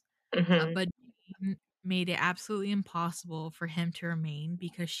teams. Hmm. But made it absolutely impossible for him to remain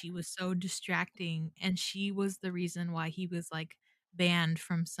because she was so distracting, and she was the reason why he was, like, banned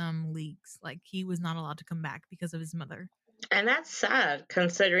from some leagues, like, he was not allowed to come back because of his mother. And that's sad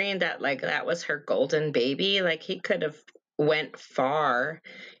considering that, like, that was her golden baby. Like, he could have went far,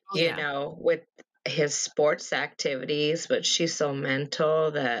 Oh, yeah. with his sports activities, but she's so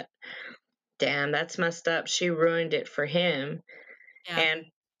mental that, damn, that's messed up. She ruined it for him. Yeah. And,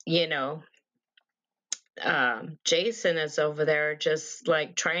 you know, Jason is over there just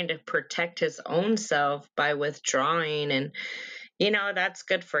like trying to protect his own self by withdrawing. And, that's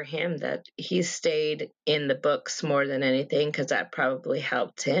good for him that he stayed in the books more than anything because that probably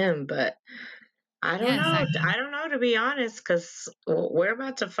helped him. But I don't Yes, I know. mean I don't know, to be honest, because we're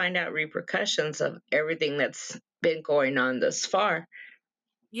about to find out repercussions of everything that's been going on thus far.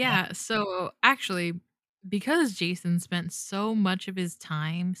 yeah, so, actually, because Jason spent so much of his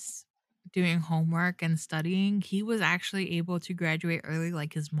time doing homework and studying, he was actually able to graduate early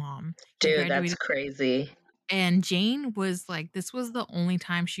like his mom. He Dude, that's graduated. crazy. And Jane was like, this was the only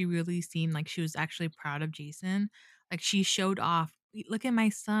time she really seemed like she was actually proud of Jason. Like, she showed off, Look at my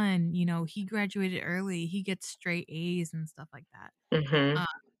son, he graduated early, he gets straight A's and stuff like that." Hmm. Uh,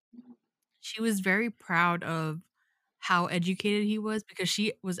 she was very proud of how educated he was because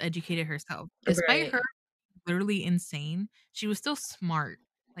she was educated herself. Despite Right. her literally insane, she was still smart.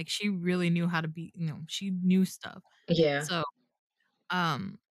 Like, she really knew how to be, she knew stuff. Yeah. So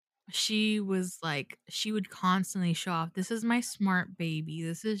um, she was like she would constantly show off, "This is my smart baby.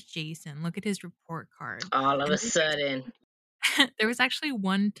 This is Jason. Look at his report card." All of And a sudden. there was actually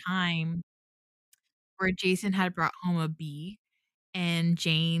one time where Jason had brought home a B, and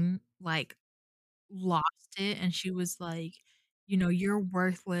Jane, like, lost it, and she was like, "You're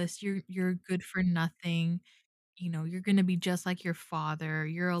worthless. You're good for nothing. You're gonna be just like your father.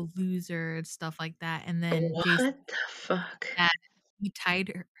 You're a loser," and stuff like that. And then Jason What the fuck? that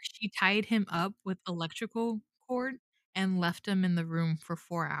she tied him up with electrical cord and left him in the room for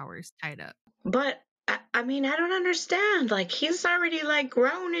 4 hours tied up. But I mean, I don't understand. Like, he's already like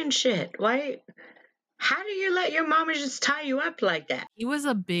grown and shit. Why? How do you let your mama just tie you up like that? He was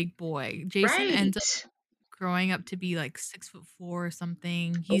a big boy. Jason ends up Right. growing up to be, like, 6'4" or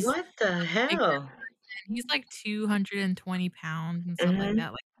something. He's What the a bigger hell? person. He's, like, 220 pounds and stuff like Hmm.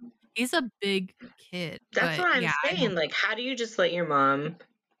 that. Like, he's a big kid, That's but what I'm yeah, I saying. don't Like, how do you just let your mom?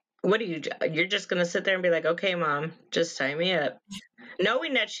 What do you? You're just gonna sit there and be like, "Okay, mom, just tie me up,"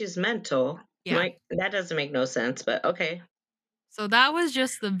 knowing that she's mental. yeah. Like, that doesn't make no sense. But okay. So that was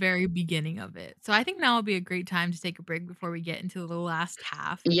just the very beginning of it. So I think now would be a great time to take a break before we get into the last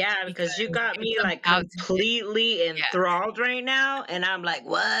half Yeah, because because you got it's me like about to get completely yeah, enthralled right now. And I'm like,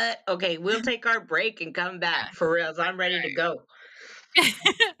 what? Okay, we'll take our break and come back for reals. I'm ready to go. alright.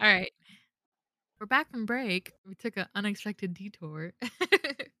 Alright. We're back from break. We took an unexpected detour.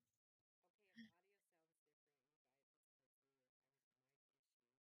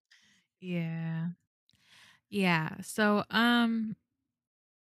 Yeah. Yeah. So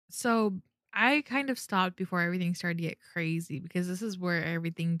I kind of stopped before everything started to get crazy because this is where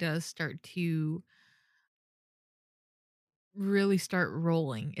everything does start to really start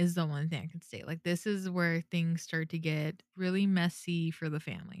rolling is the one thing I can say. Like, this is where things start to get really messy for the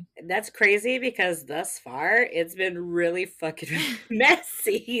family. That's crazy because thus far it's been really fucking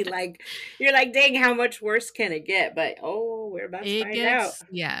messy. Like you're like, dang, how much worse can it get? But oh, we're about to It find out. gets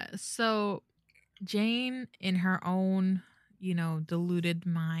yeah. So Jane, in her own, deluded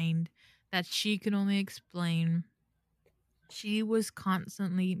mind that she could only explain, she was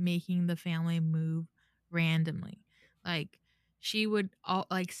constantly making the family move randomly. Like, she would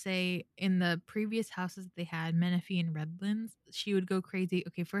like say in the previous houses they had, Menifee and Redlands, she would go crazy.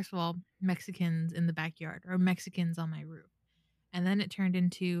 Okay, first of all, Mexicans in the backyard or Mexicans on my roof. And then it turned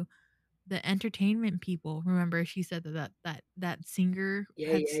into the entertainment people. Remember, she said that singer Yeah,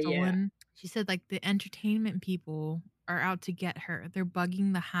 had yeah, yeah. stolen. She said, like, the entertainment people are out to get her. They're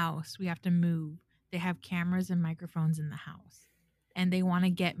bugging the house. We have to move. They have cameras and microphones in the house. And they want to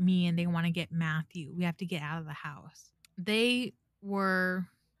get me and they want to get Matthew. We have to get out of the house. They were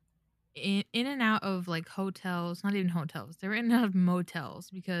in and out of, like, hotels, not even hotels. They were in and out of motels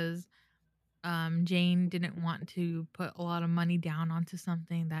because Jane didn't want to put a lot of money down onto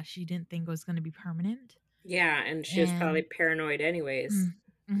something that she didn't think was going to be permanent. Yeah, and she was probably And paranoid anyways.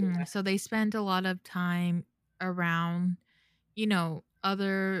 Yeah. so they spent a lot of time around,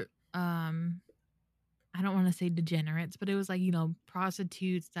 other I don't want to say degenerates, but it was like,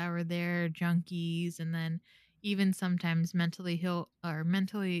 prostitutes that were there, junkies, and then even sometimes mentally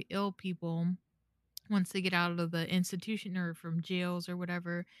ill people once they get out of the institution or from jails or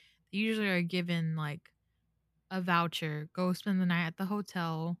whatever, They usually are given like a voucher, go spend the night at the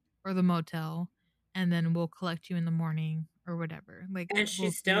hotel or the motel, and then we'll collect you in the morning or whatever. Like And she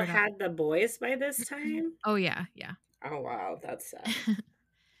we'll still figure it out. had the boys by this time? Oh yeah, yeah. Oh, wow, that's sad.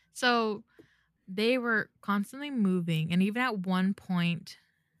 So they were constantly moving, and even at one point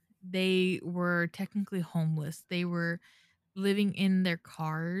they were technically homeless. They were living in their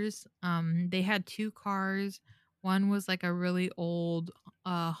cars. They had two cars. One was like a really old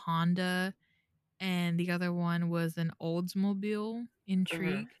Honda, and the other one was an Oldsmobile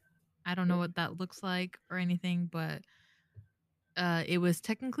Uh-huh. Intrigue. I don't know what that looks like or anything, but it was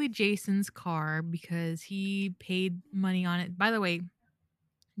technically Jason's car because he paid money on it. By the way,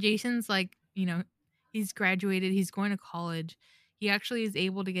 Jason's like, he's graduated, he's going to college. He actually is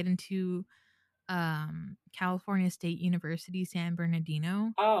able to get into California State University, San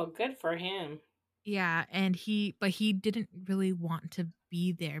Bernardino. Oh, good for him. Yeah, and he didn't really want to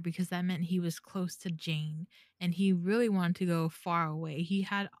be there because that meant he was close to Jane, and he really wanted to go far away. He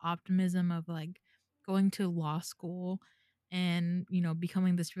had optimism of like going to law school and,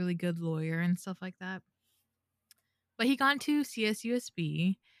 becoming this really good lawyer and stuff like that. But he got into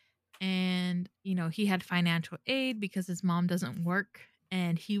CSUSB, and, he had financial aid because his mom doesn't work,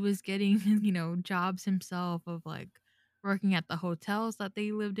 and he was getting, jobs himself of like working at the hotels that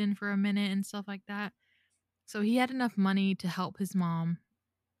they lived in for a minute and stuff like that. So he had enough money to help his mom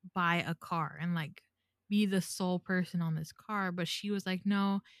buy a car and like be the sole person on this car. But she was like,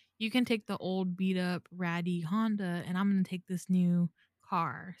 no, you can take the old beat up ratty Honda and I'm going to take this new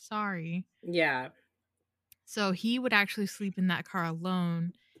car. Sorry. Yeah. So he would actually sleep in that car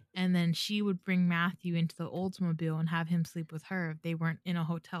alone. And then she would bring Matthew into the Oldsmobile and have him sleep with her if they weren't in a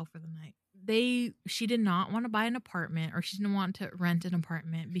hotel for the night. She did not want to buy an apartment, or she didn't want to rent an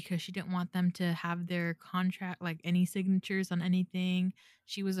apartment because she didn't want them to have their contract, like any signatures on anything.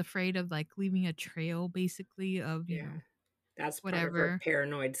 She was afraid of like leaving a trail basically of, Yeah. That's part of her whatever.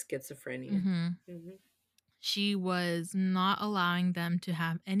 paranoid schizophrenia. Hmm. Mhm. She was not allowing them to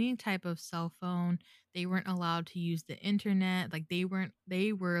have any type of cell phone. They weren't allowed to use the internet. Like they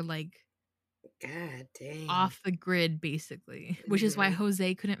were like God dang. off the grid basically, which is why Mhm.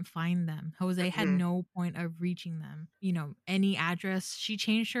 Jose couldn't find them. Jose had Mhm. no point of reaching them. Any address. She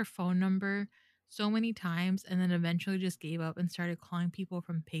changed her phone number so many times and then eventually just gave up and started calling people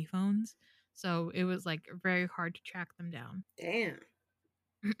from payphones. So it was like very hard to track them down. Damn.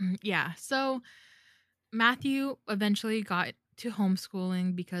 Yeah. So Matthew eventually got to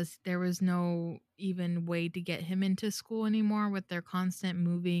homeschooling because there was no even way to get him into school anymore with their constant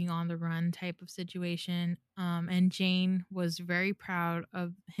moving on the run type of situation. And Jane was very proud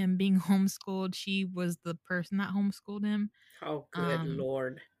of him being homeschooled. She was the person that homeschooled him. Oh, good Um,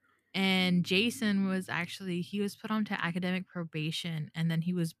 Lord. and Jason he was put onto academic probation and then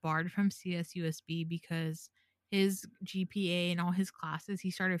he was barred from CSUSB because his GPA and all his classes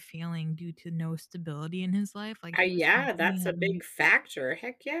he started failing due to no stability in his life. Like he was Yeah, constantly that's a having. big factor.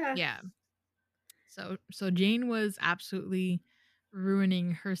 Heck yeah. Yeah. So Jane was absolutely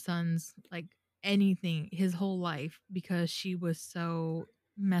ruining her son's like anything his whole life because she was so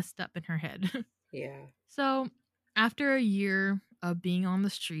messed up in her head. Yeah. So, after a year of being on the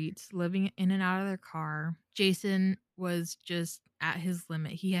streets, living in and out of their car, Jason was just at his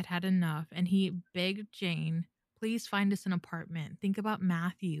limit. He had had enough and he begged Jane, please find us an apartment. Think about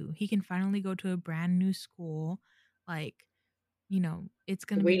Matthew. He can finally go to a brand new school. Like, it's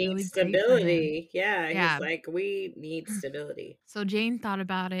going to We be need really great for him. stability. Yeah, he's Yeah. like, we need stability. So Jane thought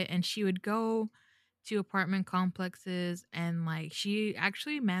about it and she would go to apartment complexes and like she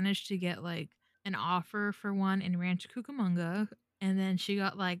actually managed to get like an offer for one in Rancho Cucamonga, and then she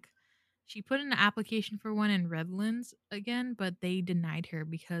put in an application for one in Redlands again, but they denied her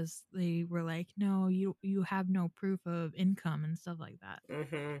because they were like, no, you have no proof of income and stuff like that.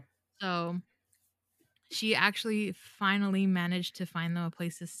 Mhm. So she actually finally managed to find them a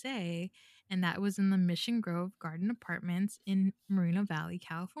place to stay, and that was in the Mission Grove Garden Apartments in Moreno Valley,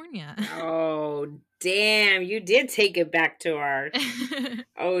 California. Oh, damn. You did take it back to our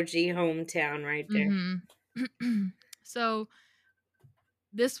OG hometown right there. Mhm. So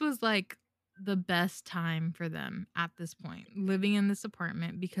this was like the best time for them at this point, living in this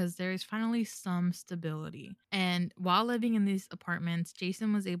apartment because there is finally some stability. And while living in these apartments,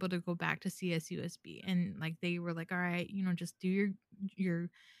 Jason was able to go back to CSUSB and like they were like, all right, just do your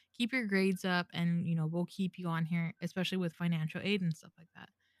keep your grades up and we'll keep you on here, especially with financial aid and stuff like that.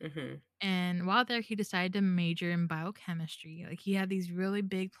 Mhm. And while there, he decided to major in biochemistry. Like he had these really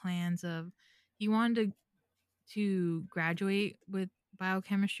big plans of he wanted to graduate with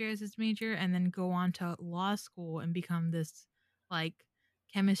biochemistry as his major and then go on to law school and become this like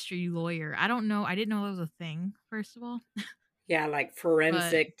chemistry lawyer. I don't know. I didn't know that was a thing, first of all. Yeah, like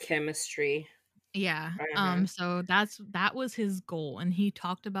But forensic chemistry. yeah, Uh-huh. so that was his goal, and he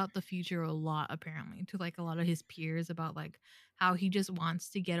talked about the future a lot apparently to like a lot of his peers about like how he just wants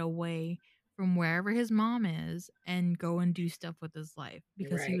to get away from wherever his mom is and go and do stuff with his life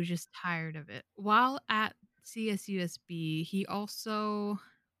because he Right. was just tired of it. While at CSUSB, he also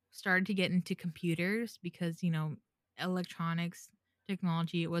started to get into computers because, electronics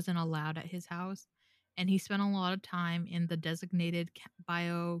technology, it wasn't allowed at his house, and he spent a lot of time in the designated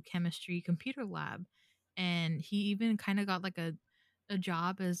biochemistry computer lab, and he even kind of got like a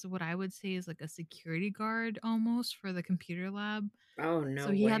job as what I would say is like a security guard almost for the computer lab. Oh, So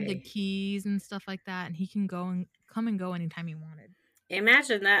no he had the way. keys and stuff like that, and he can go and come and go anytime he wanted.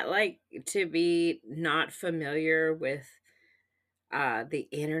 Imagine that, like, to be not familiar with the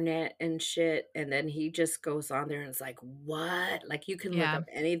internet and shit, and then he just goes on there and it's like, "What?" Like, you can look Yeah, up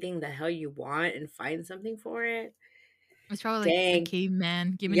anything the hell you want and find something for it? it's probably like a Dang.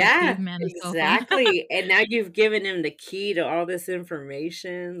 caveman giving a Yeah, caveman a cell phone. exactly, and now you've given him the key to all this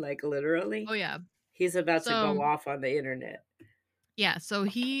information, like, Oh literally. yeah. He's about to So go off on the internet. yeah, so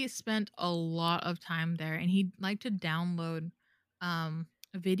he spent a lot of time there and he'd like to download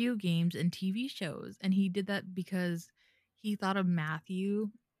video games and TV shows, and he did that because he thought of Matthew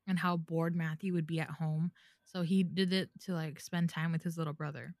and how bored Matthew would be at home. So he did it to like spend time with his little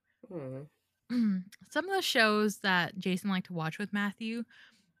brother. Mm. Some of the shows that Jason liked to watch with Matthew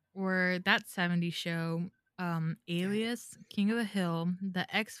were that 70s show, Alias, King of the Hill,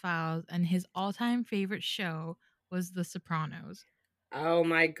 The X-Files, and his all-time favorite show was The Sopranos. Oh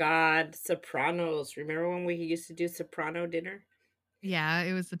my god, Sopranos. Remember when we used to do Soprano dinner? Yeah,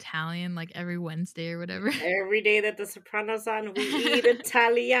 it was Italian, like, every Wednesday or whatever. Every day that the Sopranos on, we eat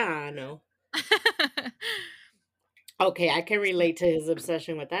Italiano. Okay, I can So relate to his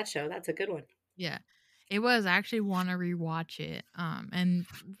obsession with that show. That's a good one. yeah. It was I actually wanna rewatch it, and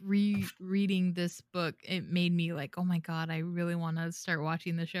rereading this book, it made me like, "Oh my god, I really wanna start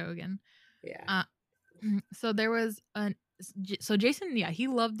watching the show again." Yeah. Uh, so there was so Jason, yeah, he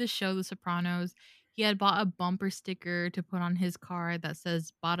loved this show, The Sopranos. He had bought a bumper sticker to put on his car that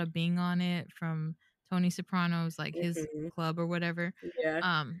says "Bada Bing" on it from Tony Soprano's, like, his Mhm. club or whatever. Yeah.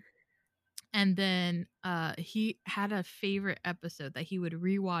 Um And then, he had a favorite episode that he would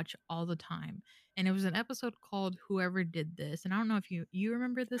rewatch all the time, and it was an episode called "Whoever Did This," and I don't know if you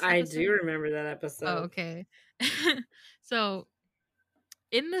remember this I do episode? remember that Oh, episode. okay. So,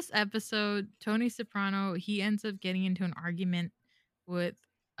 in this episode, Tony Soprano, he ends up getting into an argument with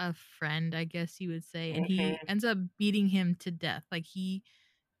a friend, I guess you would say, and he Mhm. ends up beating him to death, like, he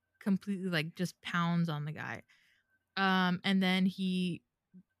completely, like, just pounds on the guy. And then he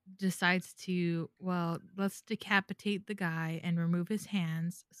decides to, well, let's decapitate the guy and remove his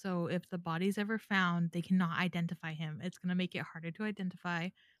hands. So if the body's ever found, they cannot identify him. It's going to make it harder to identify.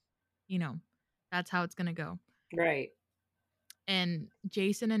 You know, that's how it's going to go. Right. And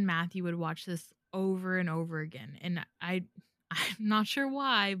Jason and Matthew would watch this over and over again. And I'm not sure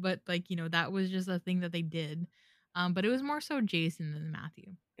why, but like, that was just a thing that they did. But it was more so Jason than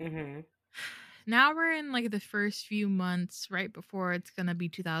Matthew. Mhm. Now we're in like the first few months right before it's going to be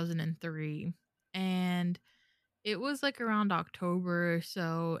 2003. And it was like around October or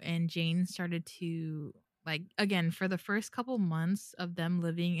so, and Jane started to like again for the first couple months of them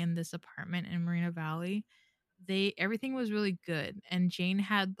living in this apartment in Marina Valley, they everything was really good. And Jane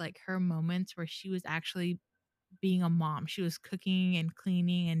had like her moments where she was actually being a mom. She was cooking and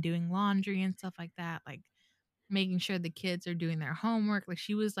cleaning and doing laundry and stuff like that, like making sure the kids are doing their homework. Like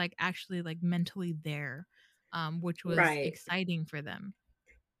she was like actually like mentally there, which was Right. exciting for them.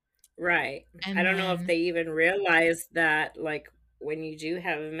 Right. I And don't know if then they even realize that, like, when you do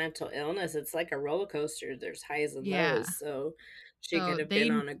have a mental illness, it's like a roller coaster. There's highs and yeah. lows. So she So could have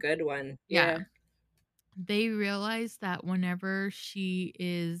been on a good one. yeah, Yeah. they realize that whenever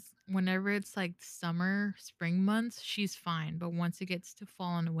it's like summer, spring months, she's fine. But once it gets to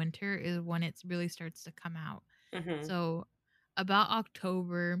fall and winter is when it really starts to come out. Mhm. So about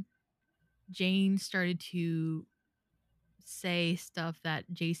October, Jane started to say stuff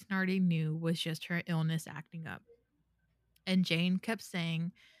that Jason already knew was just her illness acting up. And Jane kept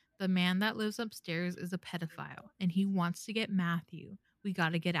saying, "The man that lives upstairs is a pedophile and he wants to get Matthew. We got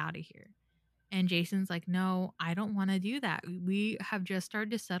to get out of here." And Jason's like, "No, I don't want to do that. We have just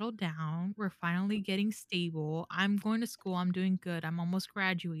started to settle down. We're finally getting stable. I'm going to school. I'm doing good. I'm almost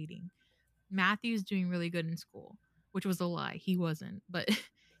graduating. Matthew's doing really good in school," which was a lie. He wasn't. But,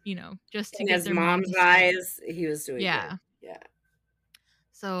 just to In get his their mom mom's to say it. eyes, he was doing good. Yeah. Yeah.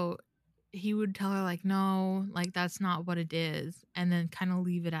 So he would tell her like, "No, like that's not what it is," and then kind of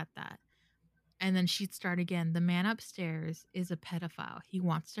leave it at that. And then she'd start again. The man upstairs is a pedophile. He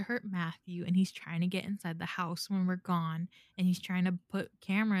wants to hurt Matthew and he's trying to get inside the house when we're gone and he's trying to put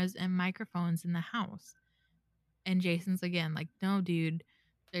cameras and microphones in the house. And Jason's again like, "No, dude,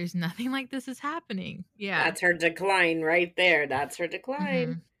 there's nothing like this is happening." Yeah. That's her decline right there. That's her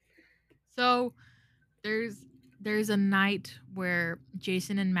decline. Mhm. So there's there's a night where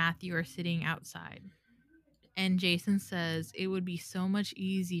Jason and Matthew are sitting outside and Jason says it would be so much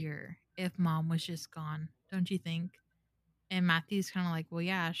easier if mom was just gone, don't you think? And Matthew's kind of like, "Well,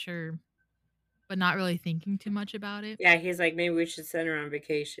 yeah, sure," but not really thinking too much about it. Yeah, he's like, maybe we should send her on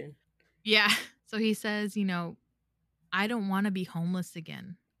vacation. Yeah. So he says, "I don't want to be homeless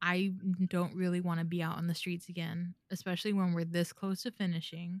again. I don't really want to be out on the streets again, especially when we're this close to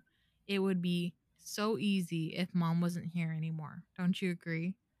finishing. It would be so easy if mom wasn't here anymore. Don't you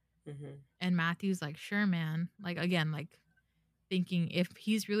agree?" Hmm. And Matthew's like, "Sure, man." Like again, like thinking if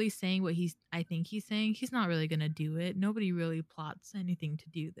he's really saying what I think he's saying, he's not really going to do it. Nobody really plots anything to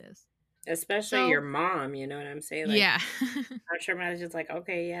do this. Especially your So, mom, you know what I'm saying? Like, yeah. I'm sure my just like,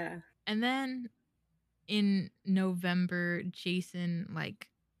 okay, yeah. And then in November, Jason, like,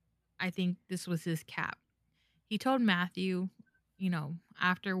 I think this was his cap. He told Matthew,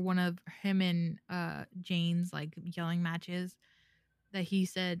 after one of him and Jane's like yelling matches, that he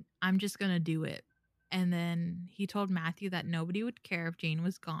said, "I'm just gonna do it." And then he told Matthew that nobody would care if Jane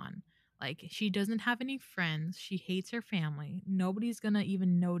was gone. Like, she doesn't have any friends. She hates her family. Nobody's gonna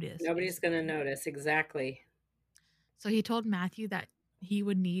even notice, Nobody's gonna basically. notice. Exactly. So he told Matthew that he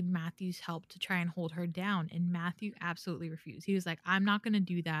would need Matthew's help to try and hold her down. And Matthew absolutely refused. He was like, "I'm not going to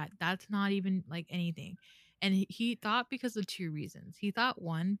do that. That's not even like anything." And he thought because of two reasons. He thought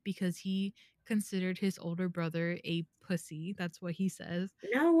one, because he considered his older brother a pussy. That's what he says.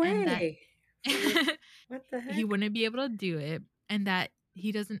 No And that way. For real. What the he heck? wouldn't be able to do it. And that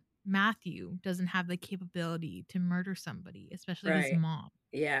Matthew doesn't have the capability to murder somebody, especially his Right. mom.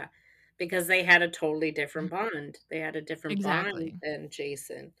 Yeah. Because they had a totally different bond. They had a different bond Exactly. than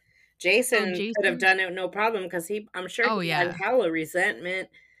Jason. So Jason could have Jason, done it no problem because I'm sure oh, he had yeah. hella resentment.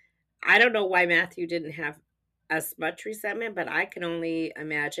 I don't know why Matthew didn't have as much resentment, but I can only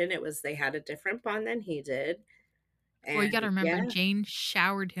imagine it was they had a different bond than he did. Well, you And gotta remember, yeah, Jane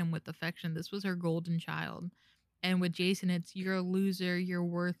showered him with affection. This was her golden child. And with Jason, it's "You're a loser, you're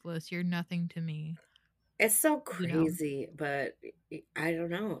worthless, you're nothing to me." it's so You know? crazy, but I don't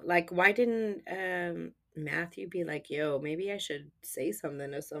know. Like, why didn't Matthew be like, "Yo, maybe I should say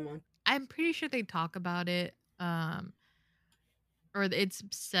something to someone"? I'm pretty sure they talk about it, or it's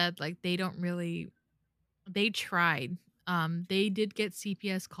said, like, they don't really they tried. They did get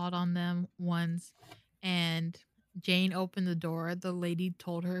CPS called on them once, and Jane opened the door. The lady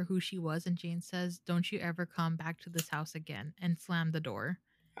told her who she was, and Jane says, "Don't you ever come back to this house again," and slammed the door.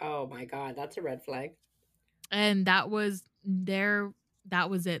 Oh my god, that's a red flag. And that was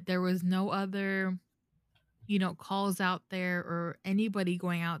it. There was no other, calls out there or anybody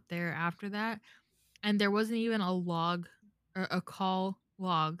going out there after that. And there wasn't even a log or a call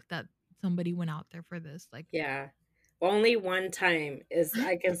log that somebody went out there for this. Like, Yeah. Only one time is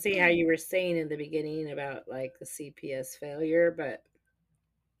I can see how you were saying in the beginning about like the CPS failure, but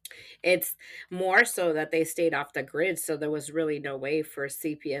it's more so that they stayed off the grid, so there was really no way for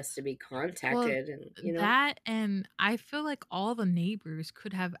CPS to be well, contacted and, you know? that and I feel like all the neighbors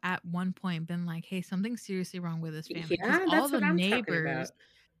could have at one point been like, "Hey, something's seriously wrong with this family," because Yeah, that's what I'm talking about.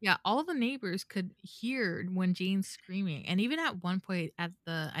 all the neighbors could hear when Jane's screaming. And even at one point at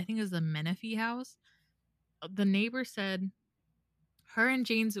I think it was the Menifee house, the neighbor said her and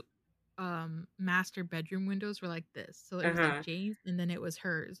Jane's master bedroom windows were like this. So it was like Uh-huh. Jane's and then it was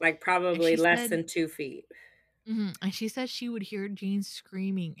hers. Like, And probably she less said than 2 feet. and she said she would hear Jane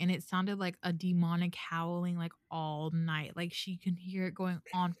screaming and it sounded like a demonic howling like all night. Like she can hear it going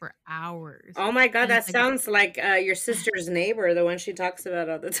on for hours. Oh my god, And it's that like sounds like, your sister's neighbor, the one she talks about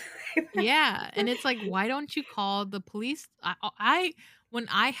all the time. yeah, and it's like, why don't you call the police? When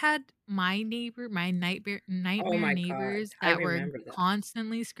I had my Oh nightmare my god, neighbors I that were remember that.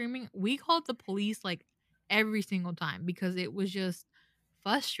 constantly screaming, we called the police like every single time because it was just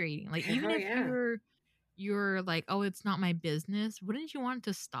frustrating. Like even Hell if yeah. you're like, "Oh, it's not my business," wouldn't you want it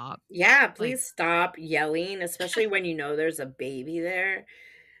to stop? Yeah, Like please stop yelling, especially when you know there's a baby there.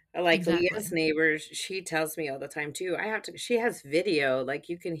 Like, Leah's exactly. neighbors, she tells me all the time too, she has video, like,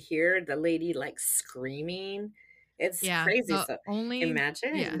 you can hear the lady, like, screaming. It's Yeah, crazy, the so only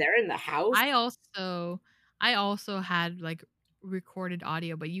imagine yeah. they're in the house. I also I also had, like, recorded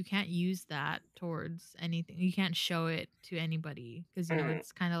audio, but you can't use that towards anything. You can't show it to anybody because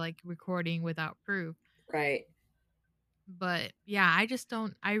it's kind of like recording without proof. Right. But yeah, I just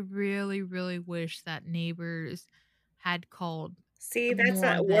don't. I really, really wish that neighbors had called See, that's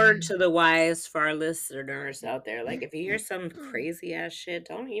more a word than. to the wise for our listeners out there. Like, if you hear some crazy ass shit,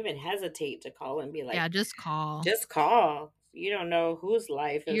 don't even hesitate to call and be like, Yeah, just call. just call. You don't know whose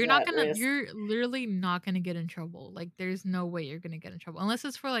life is You're not at gonna. risk. You're literally not gonna get in trouble. Like, there's no way you're gonna get in trouble unless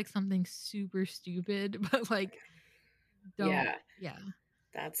it's for like something super stupid. But like, don't. Yeah, Yeah.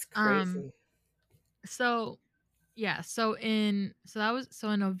 that's Um. crazy. So yeah. So in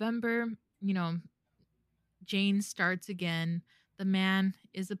November, you know, Jane starts again. The man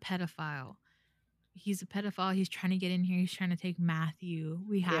is a pedophile. He's a pedophile. He's trying to get in here. He's trying to take Matthew.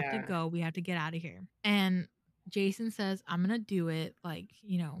 We have to Yeah. go. We have to get out of here. And Jason says, I'm going to do it. Like,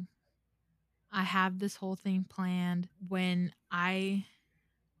 I have this whole thing planned when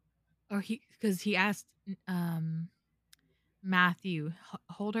because he asked Matthew,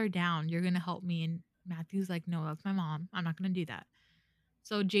 hold her down. You're going to help me. And Matthew's like, no, that's my mom. I'm not going to do that.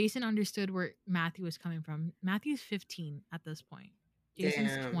 So Jason understood where Matthew was coming from. Matthew's 15 at this point.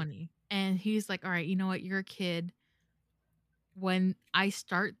 Jason's Damn. 20. And he's like, all right, you know what? You're a kid. When I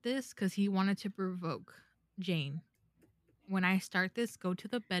start this, because he wanted to provoke Jane, when I start this, go to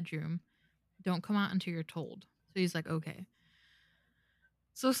the bedroom. Don't come out until you're told. So he's like, okay.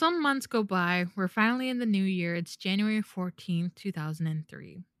 So some months go by. We're finally in the new year. It's January 14th,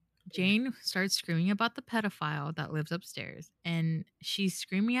 2003. Jane starts screaming about the pedophile that lives upstairs. And she's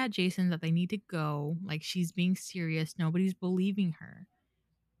screaming at Jason that they need to go. Like, she's being serious. Nobody's believing her.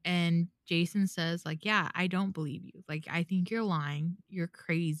 And Jason says, like, yeah, I don't believe you. Like, I think you're lying. You're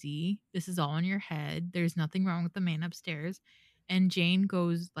crazy. This is all in your head. There's nothing wrong with the man upstairs. And Jane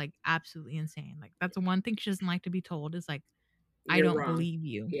goes, like, absolutely insane. Like, that's the one thing she doesn't like to be told is, like, I You're don't wrong. believe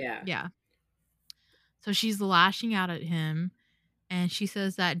you. Yeah. Yeah. So she's lashing out at him. And she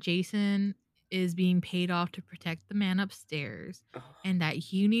says that Jason is being paid off to protect the man upstairs Oh, and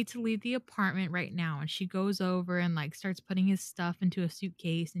that you need to leave the apartment right now. And she goes over and like starts putting his stuff into a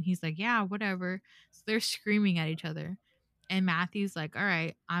suitcase. And he's like, yeah, whatever. So they're screaming at each other. And Matthew's like, all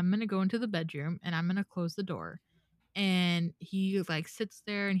right, I'm going to go into the bedroom and I'm going to close the door. And he like sits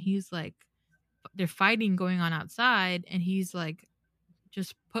there and he's like, they're fighting going on outside. And he's like,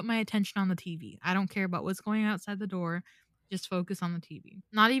 just put my attention on the TV. I don't care about what's going outside the door. Just focus on the TV.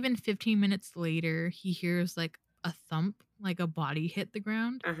 Not even 15 minutes later, he hears like a thump, like a body hit the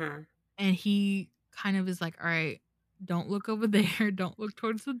ground. uh-huh. And he kind of is like, all right, don't look over there. Don't look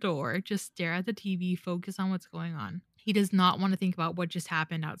towards the door. Just stare at the TV. Focus on what's going on. He does not want to think about what just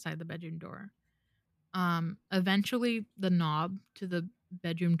happened outside the bedroom door. Eventually, the knob to the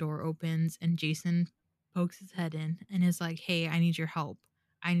bedroom door opens and Jason pokes his head in and is like, hey, I need your help.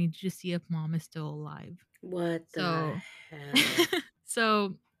 I need you to see if mom is still alive. What the So, hell?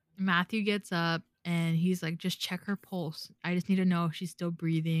 so Matthew gets up and he's like, just check her pulse. I just need to know if she's still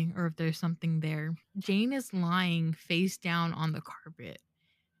breathing or if there's something there. Jane is lying face down on the carpet.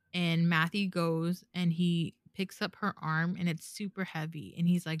 And Matthew goes and he picks up her arm and it's super heavy. And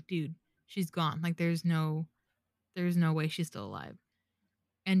he's like, dude, she's gone. Like, there's no way she's still alive.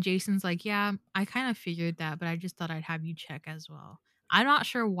 And Jason's like, yeah, I kind of figured that, but I just thought I'd have you check as well. I'm not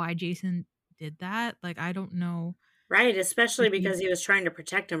sure why Jason did that. Like, I don't know Right, especially if because he he was trying to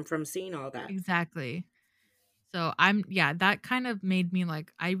protect him from seeing all that. exactly. So that kind of made me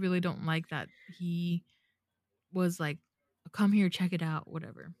like, I really don't like that he was like, come here, check it out,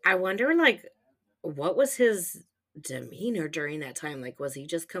 whatever. I wonder, like, what was his demeanor during that time? Like, was he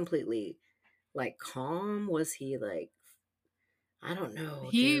just completely, like, calm? Was he, like, I don't know,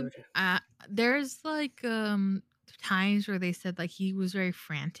 He, dude. there's like, times where they said like he was very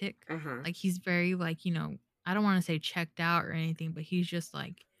frantic. Uh-huh. Like he's very like, I don't want to say checked out or anything, but he's just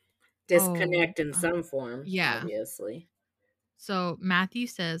like, oh, Disconnect in some form, yeah. obviously. So Matthew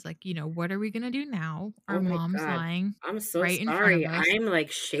says, like, what are we gonna do now? Our Oh my mom's God. lying I'm so right in front of sorry. us. I'm,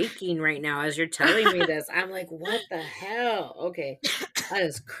 like, shaking right now as you're telling me this. I'm like, what the hell? Okay. That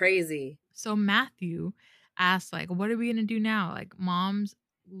is crazy. So Matthew asks, like, what are we gonna do now? Like, mom's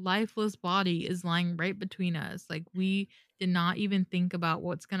lifeless body is lying right between us. Like, we did not even think about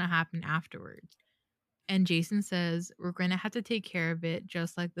what's gonna happen afterwards. And Jason says, we're gonna have to take care of it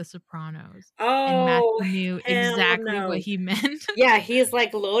just like the Sopranos. And Oh, Matthew knew hell exactly what no. he meant. Yeah, he's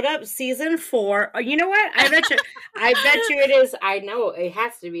like, load up season 4. Oh, you know what? I bet you it is. I know it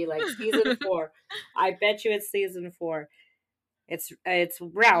has to be like season 4. I bet you it's season 4. It's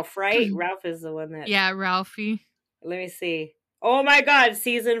Ralph, right? Ralph is the one that. Yeah, Ralphie. Let me see. Oh my god,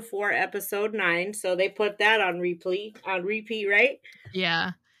 season 4, episode 9. So they put that on repeat, right?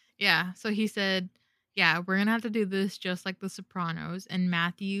 Yeah. Yeah. So he said, "Yeah, we're gonna have to do this just like The Sopranos." And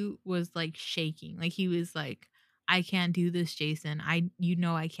Matthew was like shaking. Like he was like, "I can't do this, Jason. I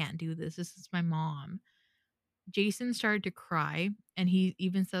can't do this. This is my mom." Jason started to cry and he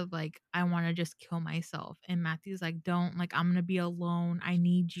even said like, "I want to just kill myself." And Matthew's like, "Don't, like I'm going to be alone. I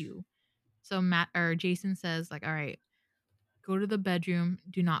need you." So Jason says like, "All right, go to the bedroom.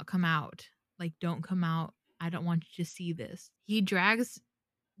 Do not come out. Like don't come out. I don't want you to see this." He drags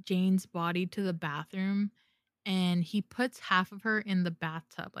Jane's body to the bathroom and he puts half of her in the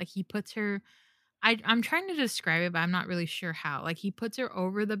bathtub. Like he puts her I'm trying to describe it, but I'm not really sure how. Like he puts her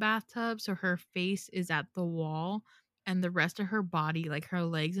over the bathtub so her face is at the wall and the rest of her body, like her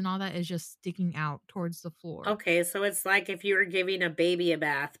legs and all that, is just sticking out towards the floor. Okay, so it's like if you were giving a baby a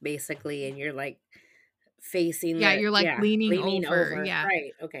bath, basically, and you're like facing Yeah, the, you're like yeah, leaning leaning over. over. Yeah.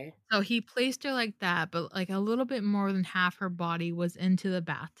 Right. Okay. So he placed her like that, but like a little bit more than half her body was into the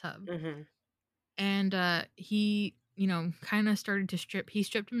bathtub. Hmm. And he, kind of started to he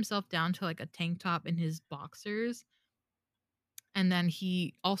stripped himself down to like a tank top and his boxers. And then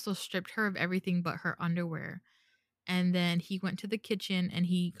he also stripped her of everything but her underwear. And then he went to the kitchen and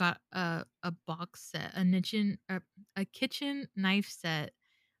he got a box set, a kitchen knife set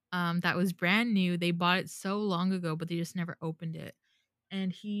that was brand new. They bought it so long ago, but they just never opened it.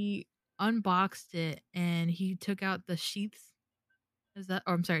 And he unboxed it and he took out the sheaths.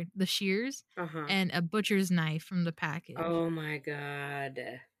 I'm sorry, the shears Uh-huh. and a butcher's knife from the package. Oh my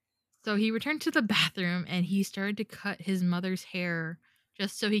god. So he returned to the bathroom and he started to cut his mother's hair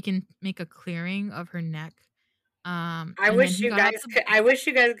just so he can make a clearing of her neck. And then he got out the I wish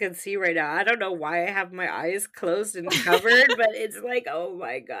you guys could see right now. I don't know why I have my eyes closed and covered, but it's like, oh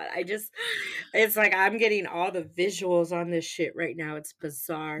my god. It's like I'm getting all the visuals on this shit right now. It's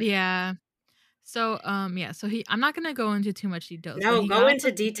bizarre. Yeah. So, yeah, so I'm not gonna go into too much details, but No, he go got out into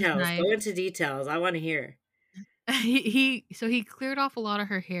the butcher's details. knife. Go into details. I want to hear. He cleared off a lot of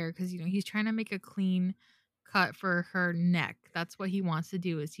her hair because he's trying to make a clean cut for her neck. That's what he wants to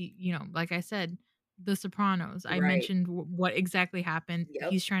do. Is like I said, The Sopranos. I Right. mentioned what exactly happened. Yep.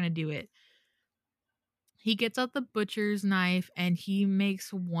 He's trying to do it. He gets out the butcher's knife and he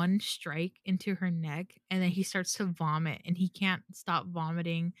makes one strike into her neck and then he starts to vomit and he can't stop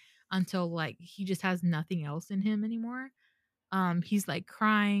vomiting until like he just has nothing else in him anymore. He's like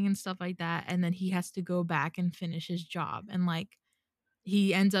crying and stuff like that and then he has to go back and finish his job and like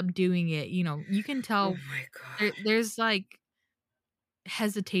he ends up doing it. You can Oh tell my god. there's like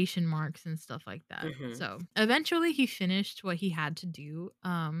hesitation marks and stuff like that. Mhm. So, eventually he finished what he had to do,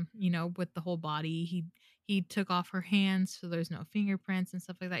 with the whole body. He took off her hands so there's no fingerprints and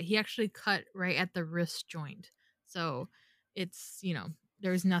stuff like that. He actually cut right at the wrist joint. So, it's,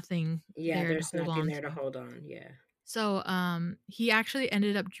 there's nothing Yeah, there to there's hold nothing on there to to. hold on. Yeah. So, he actually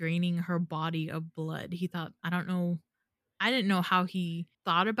ended up draining her body of blood. He thought I didn't know how he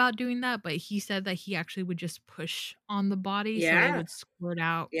thought about doing that, but he said that he actually would just push on the body so it Yeah. would squirt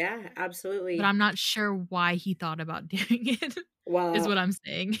out, Yeah, but absolutely. I'm not sure why he thought about doing it, is Well, what I'm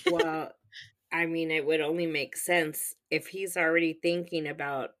saying. well, I mean, it would only make sense if he's already thinking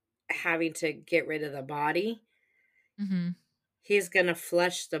about having to get rid of the body. Mhm. He's gonna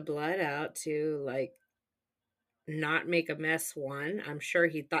flush the blood out to like not make a mess. One, I'm sure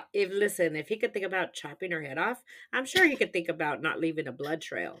he thought, if he could think about chopping her head off, I'm sure he could think about not leaving a blood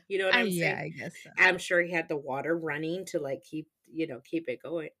trail. You know what I'm Yeah, saying? I guess so. I'm sure he had the water running to like keep it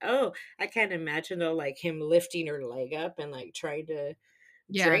going. Oh, I can't imagine though, like him lifting her leg up and like trying to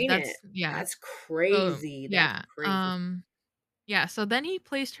Yeah, drain it. that's yeah. That's So, crazy. That's yeah, crazy. yeah, so then he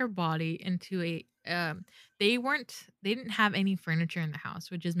placed her body into they didn't have any furniture in the house,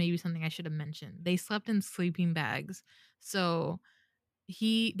 which is maybe something I should have mentioned. They slept in sleeping bags. So,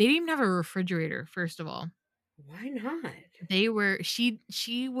 they didn't even have a refrigerator, first of all. Why not?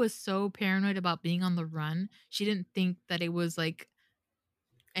 She was so paranoid about being on the run, she didn't think that it was, like,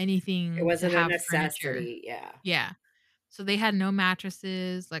 It anything to wasn't a have furniture. necessity. Yeah. Yeah. So they had no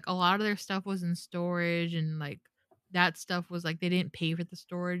mattresses, like, a lot of their stuff was in storage and, like, that stuff was, like they didn't pay for the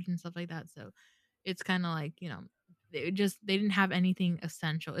storage and stuff like that, so it's kinda like, they didn't have anything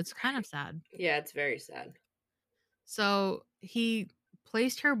essential. It's kind of sad. Yeah, it's very sad. So he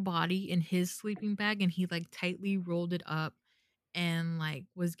placed her body in his sleeping bag and he, like, tightly rolled it up and like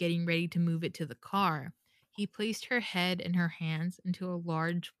was getting ready to move it to the car. He placed her head and her hands into a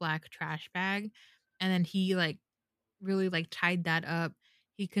large black trash bag and then he like really like tied that up.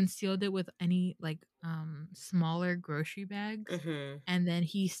 he concealed it with any like smaller grocery bags, Mhm. and then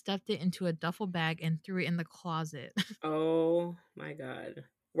he stuffed it into a duffel bag and threw it in the closet. Oh my god.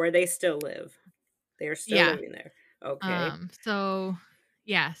 Where they still live. They're still Yeah. living there. Okay. So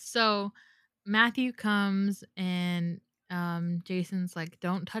yeah, so Matthew comes and Jason's like,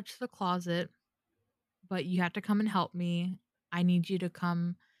 "Don't touch the closet, but you have to come and help me. I need you to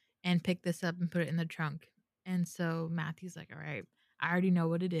come and pick this up and put it in the trunk." And so Matthew's like, "All right, I already know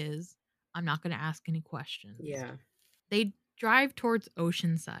what it is. I'm not going to ask any questions." Yeah. They drive towards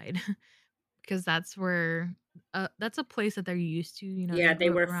Oceanside because that's a place that they're used to, they Yeah, they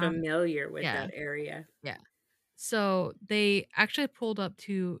grew up were around. familiar with Yeah. that area. Yeah. So they actually pulled up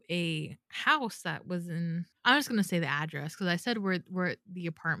to a house that was in, I'm just gonna say the address because I said where the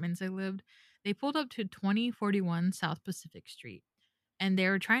apartments they lived. They pulled up to 2041 South Pacific Street, and they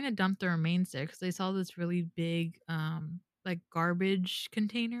were trying to dump the remains there because they saw this really big like garbage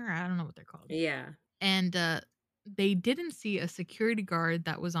container. I don't know what they're called. Yeah. And they didn't see a security guard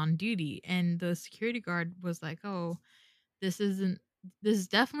that was on duty, and the security guard was like, "Oh, this isn't this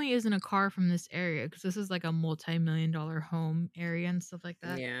definitely isn't a car from this area because this is like a multi-million dollar home area and stuff like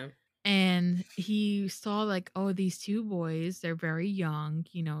that." Yeah. And he saw like, oh, these two boys, they're very young,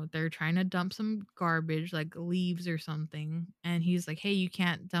 they're trying to dump some garbage, like leaves or something. And he's like, "Hey, you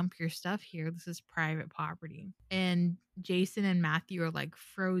can't dump your stuff here. This is private property." And Jason and Matthew are like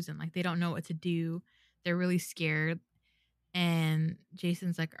frozen, like they don't know what to do. They're really scared. And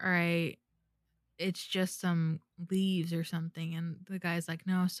Jason's like, "All right, it's just some leaves or something." And the guy's like,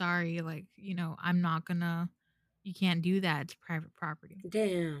 "No, sorry, like, I'm not gonna you can't do that. It's private property."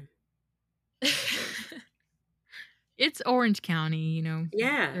 Damn. It's Orange County,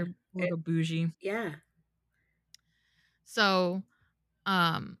 Yeah. they're a It little bougie. yeah. So,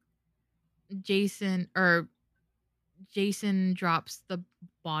 um, Jason or Jason drops the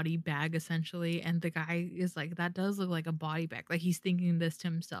body bag essentially, and the guy is like, "That does look like a body bag." Like he's thinking this to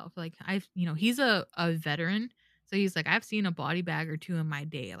himself. Like he's a veteran, so he's like, "I've seen a body bag or two in my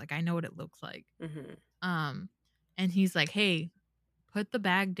day. Like I know what it looks like." Mhm. Um, and he's like, "Hey, put the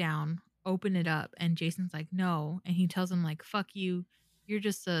bag down, open it up." And Jason's like, "No." And he tells him like, "Fuck you. You're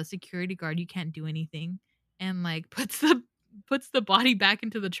just a security guard. You can't do anything." And like puts the body back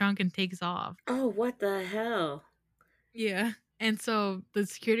into the trunk and takes off. Oh, what the hell? Yeah. And so the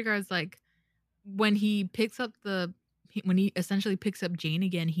security guard's like, when he essentially picks up Jane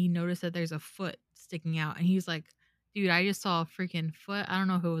again, he noticed that there's a foot sticking out, and he's like, "Dude, I just saw a freaking foot. I don't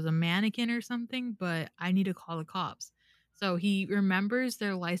know if it was a mannequin or something, but I need to call the cops." So he remembers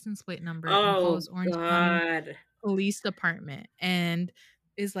their license plate number and Oh calls Orange County god. Police Department and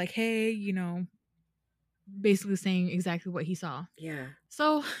is like, "Hey," basically saying exactly what he saw. Yeah.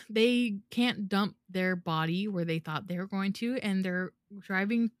 So they can't dump their body where they thought they were going to, and they're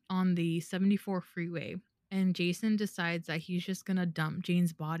driving on the 74 freeway. And Jason decides that he's just gonna dump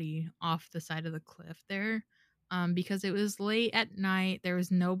Jane's body off the side of the cliff there, because it was late at night, there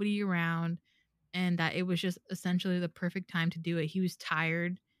was nobody around, and that it was just essentially the perfect time to do it. He was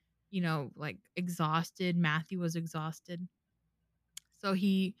tired, like exhausted. Matthew was exhausted, so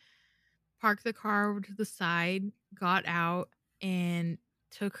he parked the car over to the side, got out, and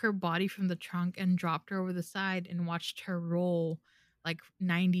took her body from the trunk and dropped her over the side and watched her roll like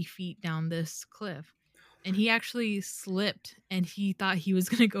 90 feet down this cliff. And he actually slipped and he thought he was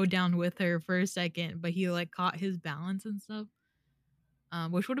going to go down with her for a second, but he like caught his balance and stuff,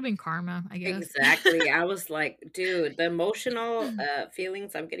 which would have been karma, I guess. Exactly. I was like, dude, the emotional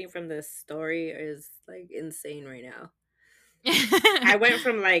feelings I'm getting from this story is like insane right now. I went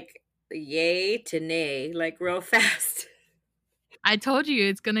from like yay to nay, like real fast. I told you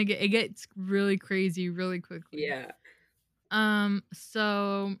it gets really crazy really quickly. Yeah.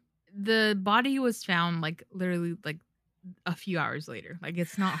 So the body was found like literally like a few hours later. Like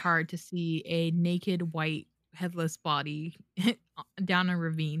it's not hard to see a naked white headless body down a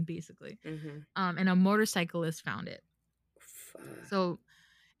ravine basically. Mhm. And a motorcyclist found it. Fuck. So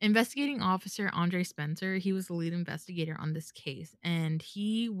investigating officer Andre Spencer, he was the lead investigator on this case, and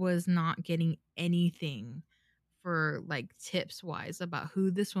he was not getting anything for like tips wise about who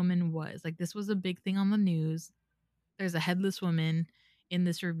this woman was. Like this was a big thing on the news. There's a headless woman in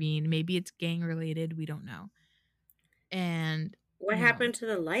this ravine. Maybe it's gang related. We don't know. And, What happened to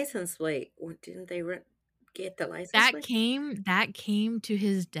the license plate? Didn't they get the license plate? that came to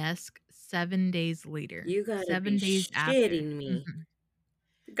his desk 7 days later. You gotta be 7 days after. shitting me. Mhm.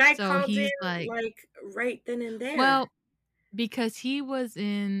 The guy So called in he's like, like right then and there. well, because he was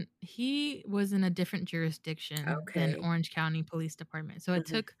in a different jurisdiction than Okay. Orange County Police Department. So it Mhm.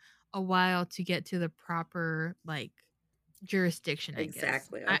 took a while to get to the proper like jurisdiction, I guess.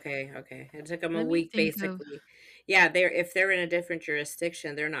 Exactly. Okay, okay. It took them a Let me week think of basically. Yeah, they're if they're in a different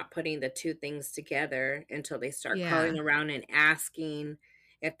jurisdiction, they're not putting the 2 things together until they start yeah, calling around and asking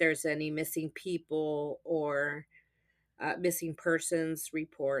if there's any missing people or, missing persons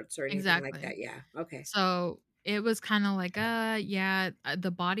reports or anything like exactly. that. Yeah, okay. So, it was kinda like, yeah,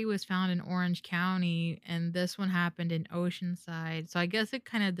 the body was found in Orange County, and this one happened in Oceanside." So, I guess it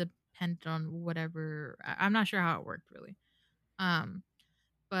kinda depended on whatever I'm not sure how it worked really. Um,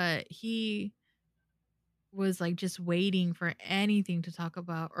 but he was, like, just waiting for anything to talk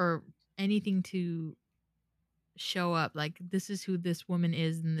about or anything to show up, like, "This is who this woman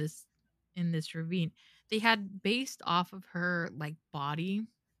is in this ravine." They had based off of her, like, body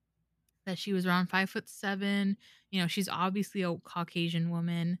that she was around 5'7", she's obviously a Caucasian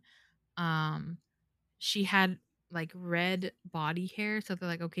woman, um, she had, like, red body hair, so they're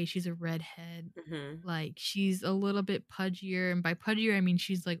like, "Okay, she's a redhead." Mhm. Like, she's a little bit pudgier, and by pudgier, I mean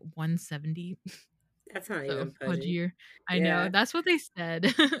she's, like, 170. That's not So, even pudgy. pudgier. I know, Yeah, that's what they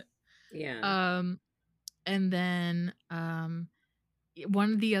said. yeah. Um, and then,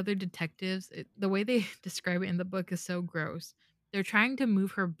 one of the other detectives, the way they describe it in the book is so gross. They're trying to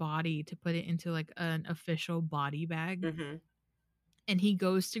move her body to put it into, like, an official body bag, Mhm. and he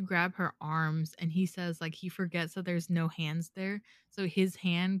goes to grab her arms, and he says, like, he forgets that there's no hands there, so his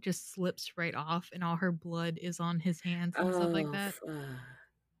hand just slips right off, and all her blood is on his hands and stuff like Oh, that. ugh.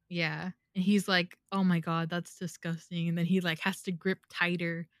 Yeah, and he's like, "Oh my god, that's disgusting," and then he, like, has to grip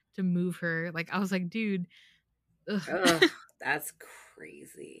tighter to move her, like, I was like, "Dude, ugh." Ugh, that's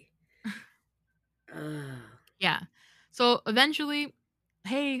crazy. Ugh. Yeah. So, eventually,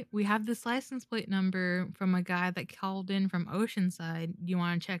 "Hey, we have this license plate number from a guy that called in from Oceanside. Do you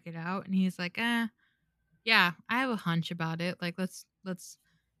wanna check it out?" And he's like, yeah, I have a hunch about it, like, let's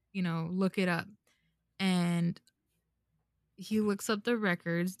look it up." And he looks up the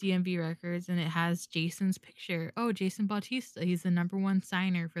records, DMV records, and it has Jason's picture. "Oh, Jason Bautista, he's the number 1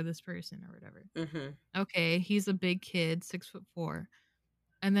 signer for this person," or whatever. Mhm. Okay, he's a big kid, 6'4".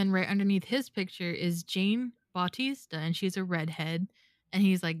 And then right underneath his picture is Jane Bautista, and she's a redhead, and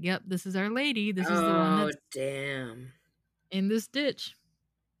he's like, "Yep, this is our lady. This is the one Oh, that's damn. in this ditch."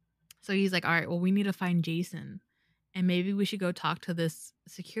 So he's like, "Alright, well, we need to find Jason, and maybe we should go talk to this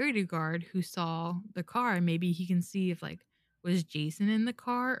security guard who saw the car, and maybe he can see if, like, was Jason in the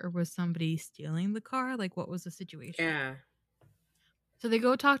car or was somebody stealing the car? Like, what was the situation?" Yeah. So they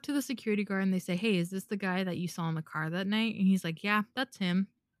go talk to the security guard and they say, "Hey, is this the guy that you saw in the car that night?" And he's like, "Yeah, that's him."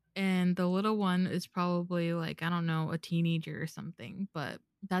 And the little one is probably like, I don't know, a teenager or something, but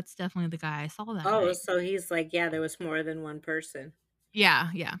that's definitely the guy I saw that Oh, night. so he's like, yeah, there was more than one person.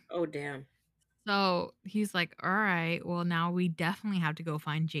 Yeah, yeah. Oh, damn. So he's like, "All right, well, now we definitely have to go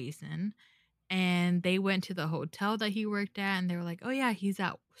find Jason." And they went to the hotel that he worked at and they were like, "Oh yeah, he's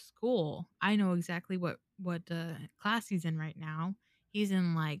at school. I know exactly what class he's in right now. He's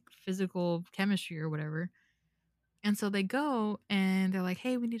in like physical chemistry or whatever." And so they go and they're like,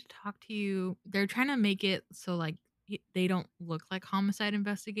 "Hey, we need to talk to you." They're trying to make it so like they don't look like homicide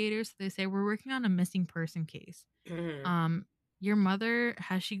investigators. They say, "We're working on a missing person case. Mhm. Um your mother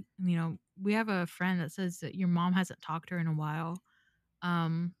has we have a friend that says that your mom hasn't talked to her in a while.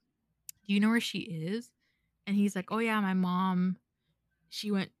 Um do you know where she is?" And he's like, "Oh yeah, my mom,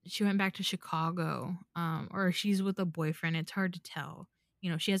 she went back to Chicago, or she's with a boyfriend. It's hard to tell.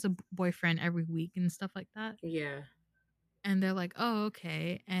 She has a boyfriend every week and stuff like that." Yeah. And they're like, "Oh,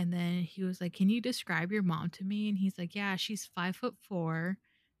 okay." And then he was like, "Can you describe your mom to me?" And he's like, "Yeah, she's 5'4".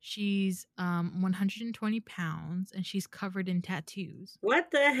 She's 120 pounds and she's covered in tattoos."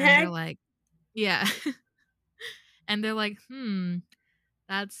 What the And they're heck? like, yeah. And they're like,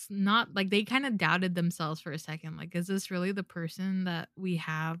 that's not like they kind of doubted themselves for a second. Like, is this really the person that we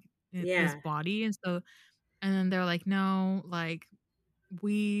have in this Yeah. body? And then they're like, no, like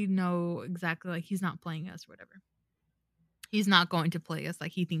we know exactly, like he's not playing us, whatever. He's not going to play us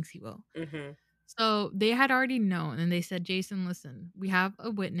like he thinks he will. Mhm. So they had already known and they said, "Jason, listen, we have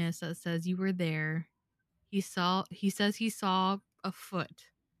a witness that says you were there. He says he saw a foot.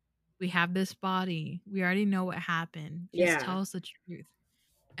 We have this body. We already know what happened. Just Yeah. tell us the truth."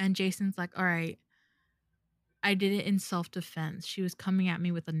 And Jason's like, "All right, I did it in self-defense. She was coming at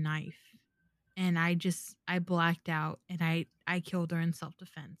me with a knife, and I blacked out, and I killed her in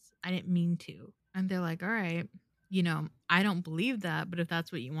self-defense. I didn't mean to." And they're like, "All right, I don't believe that, but if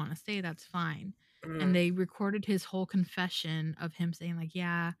that's what you wanna say, that's fine." And Mhm. they recorded his whole confession of him saying like,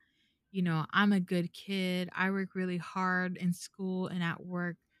 "Yeah, I'm a good kid. I work really hard in school and at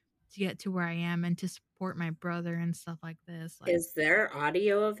work to get to where I am and to support my brother and stuff like this." Like, Is there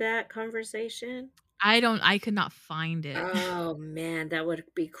audio of that conversation? I could not find it. Oh man, that would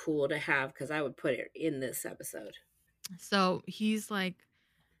be cool to have because I would put it in this episode. So he's like,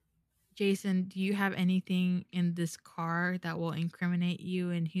 Jason, do you have anything in this car that will incriminate you?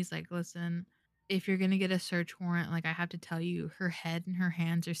 And he's like, listen, if you're gonna get a search warrant, like I have to tell you, her head and her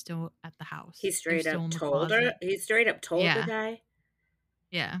hands are still at the house. They're still in the closet. He straight up told the Yeah. guy.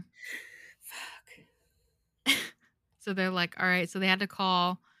 Yeah. Fuck. So they're like, all right. So they had to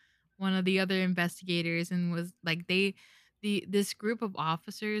call one of the other investigators and was like this group of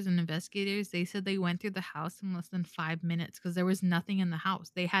officers and investigators, they said they went through the house in less than 5 minutes because there was nothing in the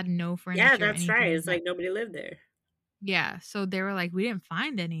house. They had no Yeah, furniture, that's right. anything It's that like nobody lived there. yeah. So they were like, we didn't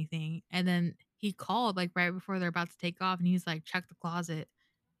find anything. And then he called like right before they're about to take off and he's like, check the closet.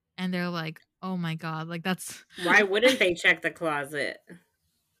 And they're like, oh my God, like that's Why wouldn't they check the closet?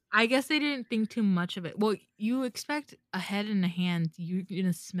 I guess they didn't think too much of it. Well, you expect a head and a hand, you're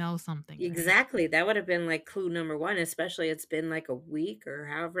gonna smell something, right? Exactly. That would have been like clue number one, especially it's been like a week or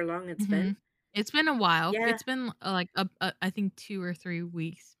however long it's been. Mhm. It's been a while. Yeah. It's been, like, I think 2 or 3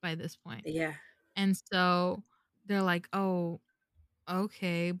 weeks by this point. Yeah. And so they're like, "Oh,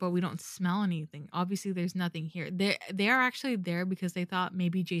 okay, but we don't smell anything. Obviously, there's nothing here." They are actually there because they thought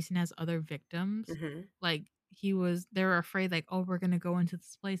maybe Jason has other victims. Hmm. Like, they were afraid, like, "Oh, we're gonna go into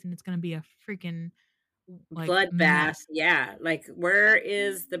this place and it's gonna be a freaking, like, Bloodbath. mess." Yeah. Like, where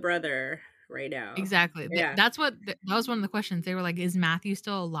is the brother right now? Exactly. Yeah. That was one of the questions. They were like, "Is Matthew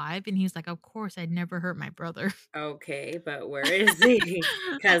still alive?" And he's like, "Of course, I'd never hurt my brother." Okay, but where is he?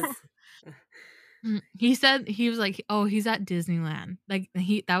 Because He said he was like, "Oh, he's at Disneyland." Like,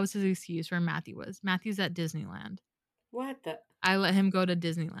 that was his excuse where Matthew was. Matthew's at Disneyland. what the? I let him go to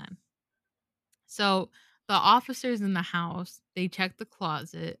Disneyland. So, the officers in the house, they check the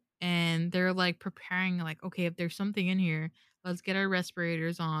closet and they're, like, preparing, like, "Okay, if there's something in here, let's get our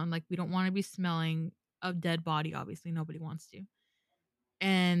respirators on." Like, we don't wanna be smelling a dead body, obviously, nobody wants to.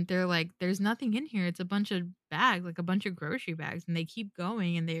 And they're like, "There's nothing in here. It's a bunch of bags, like a bunch of grocery bags." And they keep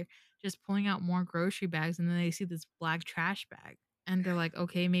going and they're just pulling out more grocery bags and then they see this black trash bag. And they're like,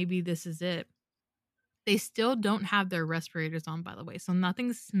 "Okay, maybe this is it." They still don't have their respirators on, by the way, so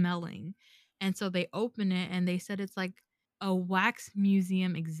nothing's smelling. And so they open it and they said it's like a wax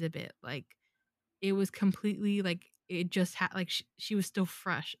museum exhibit. Like, it was completely like it just had like she was still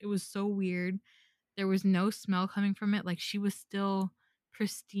fresh. It was so weird. There was no smell coming from it, like, she was still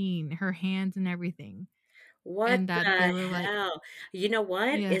pristine, her hands and everything, What and that they the were like hell? You know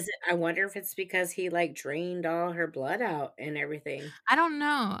what? yeah. Is it I wonder if it's because he, like, drained all her blood out and everything. I don't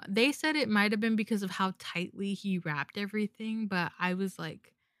know. They said it might have been because of how tightly he wrapped everything, but I was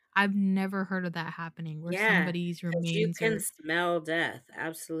like, I've never heard of that happening where Yeah, somebody's because you remains can are smell death,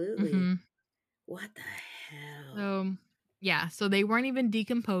 absolutely. mhm. What the hell? So, yeah, so they weren't even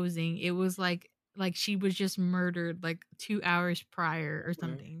decomposing. It was like she was just murdered, like, 2 hours prior or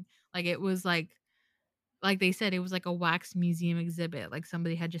Mhm. something. Like, it was like they said, it was like a wax museum exhibit, like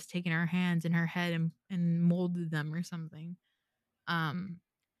somebody had just taken her hands and her head and molded them or something. Um,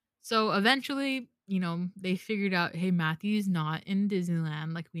 so eventually, they figured out, hey, Matthew's not in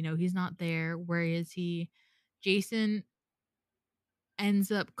Disneyland. Like we know he's not there. Where is he? Jason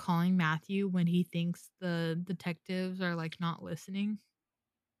ends up calling Matthew when he thinks the detectives are like not listening.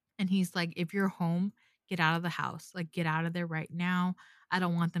 And he's like, if you're home, get out of the house. Like, get out of there right now. I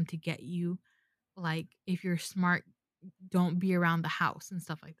don't want them to get you. Like, if you're smart, don't be around the house and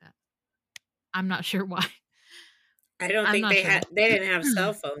stuff like that. I'm not sure why. I don't I'm think not sure. they didn't have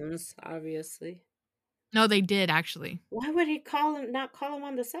cell phones, obviously. No, they did actually. Why would he call him not call him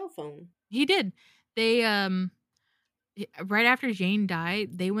on the cell phone? He did. They right after Jane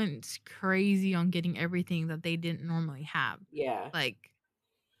died, they went crazy on getting everything that they didn't normally have. Yeah. Like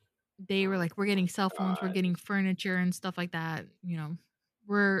they were Oh like, we're getting cell my phones, we're god. getting furniture and stuff like that.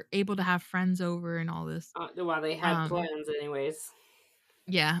 We're able to have friends over and all this. Well, they had Um, plans anyways.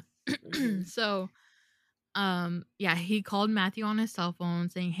 yeah. Mhm. So yeah, he called Matthew on his cell phone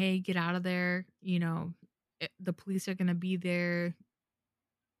saying, "Hey, get out of there. The police are gonna be there.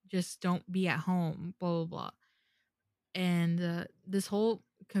 Just don't be at home." Blah blah blah. And this whole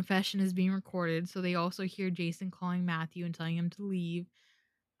confession is being recorded, so they also hear Jason calling Matthew and telling him to leave.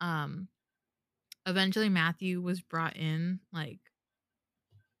 Um, Eventually, Matthew was brought into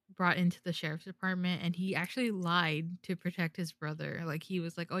the sheriff's department, and he actually lied to protect his brother. Like he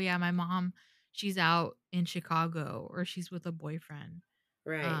was like, "Oh yeah, my mom, she's out in Chicago or she's with a boyfriend."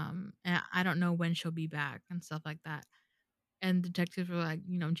 Right. And I don't know when she'll be back and stuff like that. And detectives were like,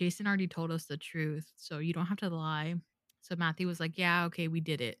 Jason already told us the truth, so you don't have to lie. So Matthew was like, yeah, okay, we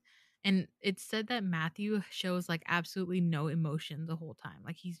did it. And it said that Matthew shows like absolutely no emotion the whole time.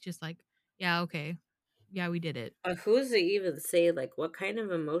 Like he's just like, yeah, okay. yeah, we did it. Who's to even say, like, what kind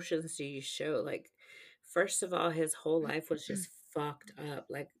of emotions do you show? Like, first of all, his whole life was just fucked up.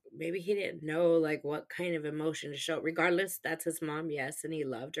 Like, maybe he didn't know, like, what kind of emotion to show. Regardless, that's his mom, yes, and he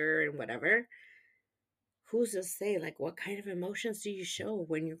loved her and whatever. Who's to say, like, what kind of emotions do you show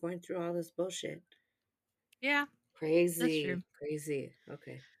when you're going through all this bullshit? Yeah, that's true. Crazy, crazy.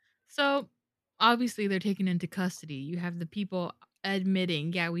 Okay. So obviously they're taken into custody. You have the people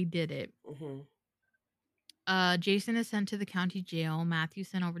admitting, yeah, we did it. Mhm. Jason is sent to the county jail. Matthew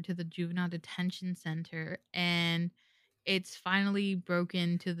sent over to the juvenile detention center, and it's finally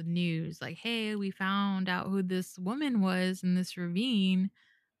broken to the news. Like, hey, we found out who this woman was in this ravine,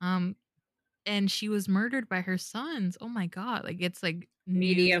 um, and she was murdered by her sons. Oh my god! Like it's like news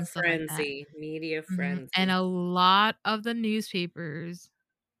Media and stuff like that. frenzy. Media And frenzy. a lot of the newspapers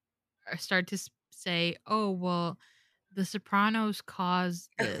start to say, "Oh well, The Sopranos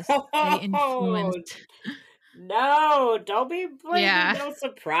caused this. They Oh, influenced." no, don't be blaming Yeah. those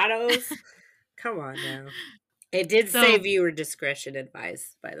Sopranos. Come on now. It did say So viewer discretion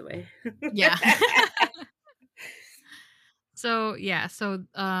advised, by the way. yeah. So yeah, so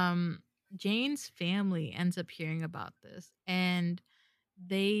Jane's family ends up hearing about this, and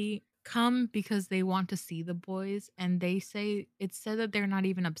they come because they want to see the boys, and they say it's said that they're not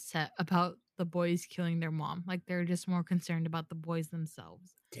even upset about the boys killing their mom. Like they're just more concerned about the boys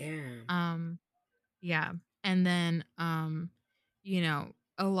themselves. Damn. Um Yeah. And then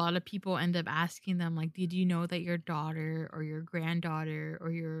a lot of people end up asking them like, "Did you know that your daughter or your granddaughter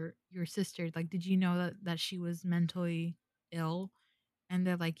or your sister, like did you know that she was mentally ill?" And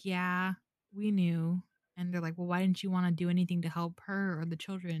they're like, "Yeah, we knew." And they're like, "Well, why didn't you want to do anything to help her or the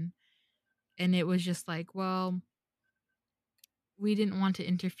children?" And it was just like, "Well, we didn't want to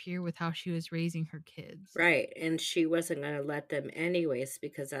interfere with how she was raising her kids." Right, and she wasn't gonna let them anyways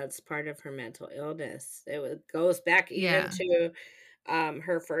because that's part of her mental illness. Goes back even Yeah, to,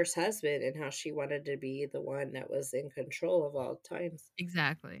 her first husband and how she wanted to be the one that was in control of all times.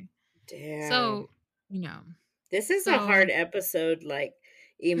 exactly. Damn. So, you know, This is a so hard episode, like,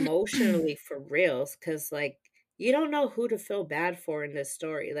 emotionally for reals, because like, you don't know who to feel bad for in this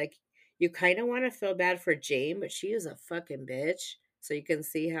story. Like, you kinda wanna feel bad for Jane, but she is a fucking bitch, so you can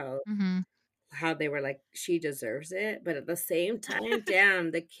see mhm. how they were like, "She deserves it," but at the same time,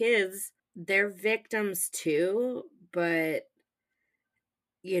 damn, the kids, they're victims too, but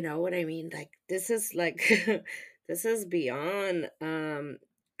you know what I mean? Like, this is like this is beyond,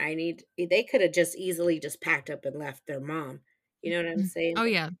 I need they coulda just easily just packed up and left their mom. You know what I'm saying? Oh,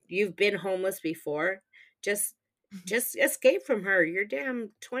 Like, yeah. you've been homeless before, just Mhm. just escape from her. You're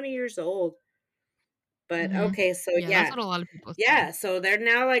damn 20 years old. But, Mhm. okay, so Yeah, that's yeah. what a lot of people say. Yeah, so they're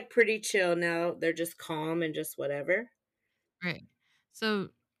now, like, pretty chill now. They're just calm and just whatever. Right. So,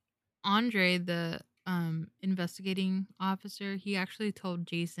 Andre, the, investigating officer, he actually told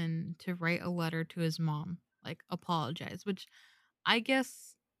Jason to write a letter to his mom, like, apologize, which I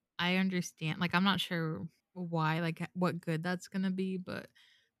guess I understand. Like, I'm not sure why, like, what good that's gonna be, but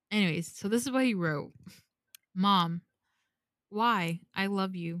anyways, so this is what he wrote. "Mom, why? I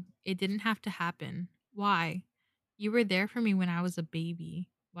love you. It didn't have to happen. Why? You were there for me when I was a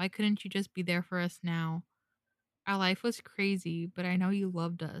baby. Why couldn't you just be there for us now? Our life was crazy, but I know you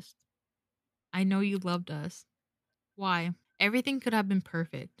loved us. I know you loved us. Why? Everything could have been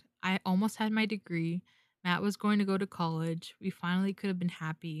perfect. I almost had my degree. Matt was going to go to college. We finally could have been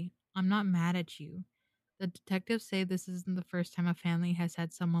happy. I'm not mad at you. The detectives say this isn't the first time a family has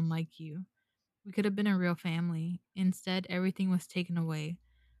had someone like you. We could have been a real family. Instead, everything was taken away.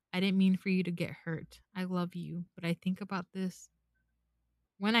 I didn't mean for you to get hurt. I love you, but I think about this.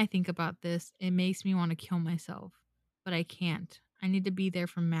 When I think about this, it makes me want to kill myself. But I can't. I need to be there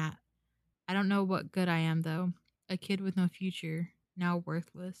for Matt. I don't know what good I am, though. A kid with no future, now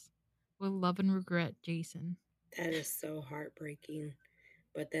worthless. With love and regret, Jason." That is so heartbreaking.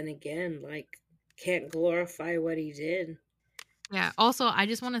 But then again, like, can't glorify what he did. Yeah. Also, I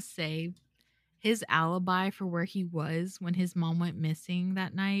just want to say his alibi for where he was when his mom went missing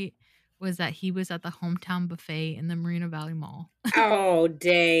that night was that he was at the hometown buffet in the Marina Valley Mall. Oh,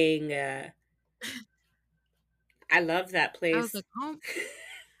 dang. I love that I was place. like, oh,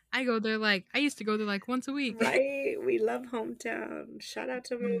 I go there like, I used to go there like once a week. Right? We love hometown. Shout out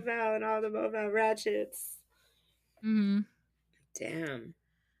to Mhm. Move Out and all the Move Out ratchets. Mhm. Damn.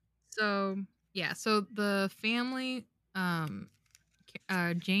 So, yeah, so the family, um,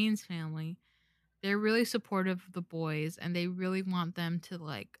 Jane's family, they're really supportive of the boys and they really want them to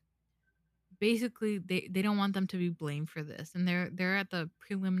like basically they don't want them to be blamed for this. And they're at the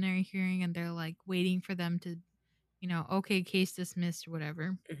preliminary hearing and they're like waiting for them to, okay, case dismissed or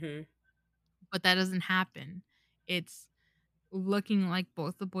whatever. Mhm. but that doesn't happen. It's looking like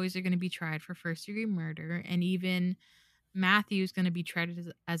both the boys are going to be tried for first degree murder, and even Matthew's going to be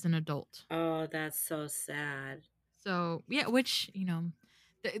tried as an adult. Oh, that's so sad. So, yeah, which,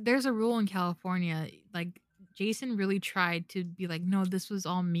 there's a rule in California. Like, Jason really tried to be like, no, this was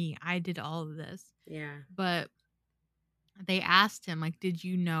all me. I did all of this. Yeah. But they asked him, like, did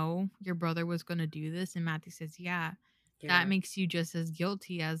you know your brother was going to do this? And Matthew says, yeah. That Yeah. makes you just as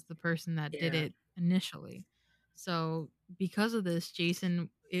guilty as the person that did Yeah. it initially. So, because of this, Jason,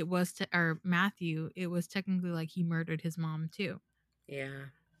 or Matthew, it was technically like he murdered his mom too. Yeah.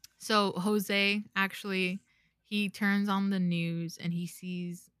 So Jose actually, he turns on the news and he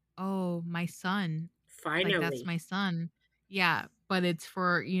sees, oh, my son. Like, that's Finally. my son. Yeah, but it's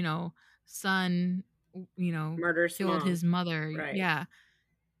for, son, Murder's killed mom. his mother. Right. Yeah.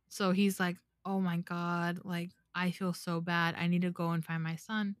 So he's like, oh my God, like, I feel so bad. I need to go and find my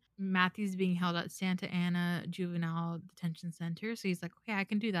son. Matthew's being held at Santa Ana Juvenile Detention Center. So he's like, okay, I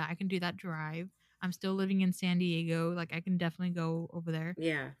can do that. I can do that drive. I'm still living in San Diego. Like, I can definitely go over there.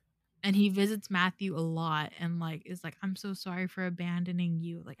 Yeah. And he visits Matthew a lot and, like, is like, I'm so sorry for abandoning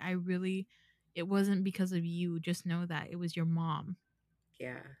you. Like, it wasn't because of you. Just know that it was your mom.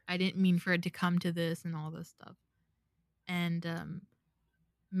 Yeah. I didn't mean for it to come to this and all this stuff. And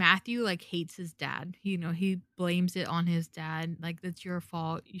Matthew, like, hates his dad. He blames it on his dad. Like, that's your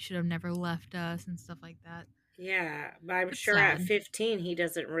fault. You should have never left us and stuff like that. Yeah, but I'm It's sure at sad. 15 he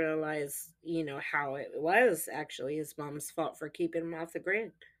doesn't realize, how it was actually his mom's fault for keeping him off the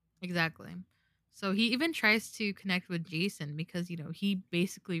grid. Exactly. So he even tries to connect with Jason because, he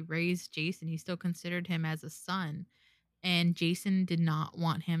basically raised Jason. He still considered him as a son. And Jason did not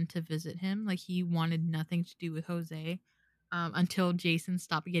want him to visit him. Like, he wanted nothing to do with Jose, until Jason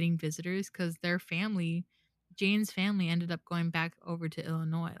stopped getting visitors because Jane's family ended up going back over to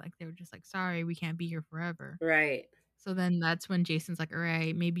Illinois. Like, they were just like, sorry, we can't be here forever. Right. So then that's when Jason's like, all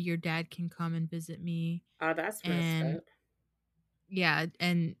right, maybe your dad can come and visit me. Oh, that's messed And up. yeah,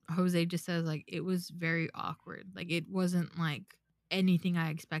 and Jose just says, like, it was very awkward. Like, it wasn't like anything I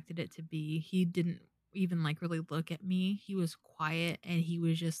expected it to be. He didn't even, like, really look at me. He was quiet and he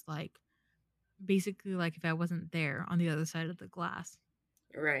was just like, basically like if I wasn't there on the other side of the glass.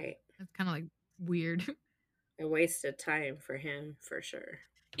 Right. It's kind of like weird. A waste of time for him, for sure.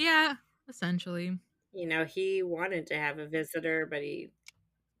 Yeah, essentially. He wanted to have a visitor, but he,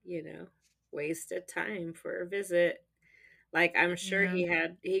 wasted time for a visit. Like, I'm sure Yeah.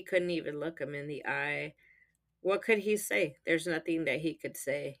 he couldn't even look him in the eye. What could he say? There's nothing that he could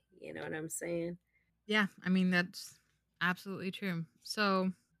say. You know what I'm saying? Yeah, I mean, that's absolutely true.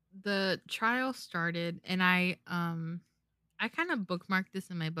 So the trial started and I kind of bookmarked this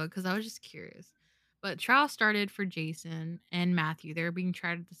in my book because I was just curious. But trial started for Jason and Matthew. They were being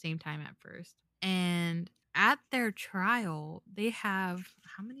tried at the same time at first. And at their trial, they have,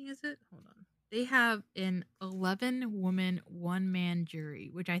 how many is it? Hold on. They have an 11 woman, one man jury,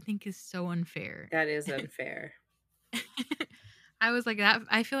 which I think is so unfair. That is unfair. I was like, that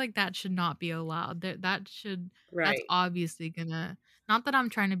I feel like that should not be allowed. That's Right. obviously gonna, not that I'm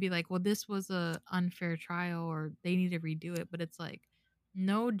trying to be like, well, this was a unfair trial or they need to redo it, but it's like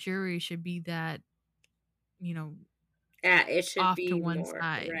no jury should be that, you know, Yeah, it should off to be one more.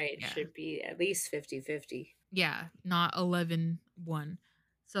 side. Right. It Yeah. should be at least 50-50. Yeah, not 11-1.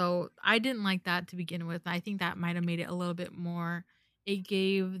 So I didn't like that to begin with. I think that might have made it a little bit more, it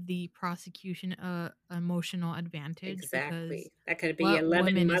gave the prosecution a emotional advantage because Exactly. That could be what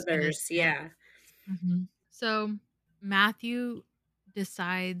 11 woman is gonna mothers. stand. Yeah. Mhm. So Matthew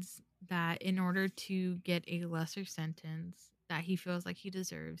decides that in order to get a lesser sentence that he feels like he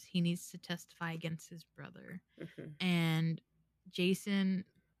deserves, he needs to testify against his brother. Hmm. And Jason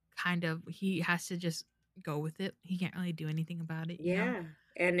he has to just go with it. He can't really do anything about it. Yeah.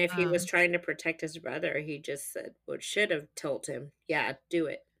 And if he was Um trying to protect his brother, he just said, what should have told him, yeah, do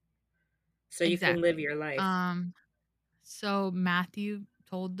it so you can live exactly. your life. Um so Matthew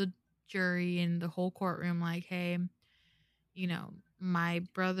told the jury and the whole courtroom, like, hey, my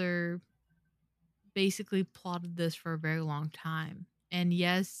brother basically plotted this for a very long time. And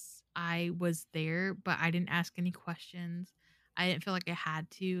yes, I was there, but I didn't ask any questions. I didn't feel like I had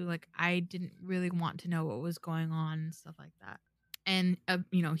to. Like, I didn't really want to know what was going on and stuff like that. And,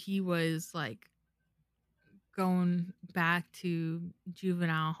 he was like going back to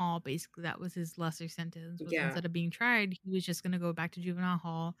juvenile hall. Basically, that was his lesser sentence, was Yeah. instead of being tried, he was just going to go back to juvenile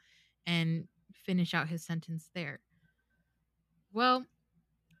hall and finish out his sentence there. Well,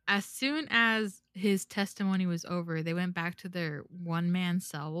 as soon as his testimony was over, they went back to their one man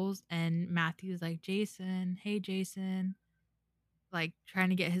cells, and Matthew's like, Jason, hey, Jason. like trying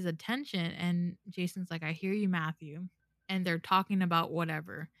to get his attention, and Jason's like, "I hear you, Matthew." And they're talking about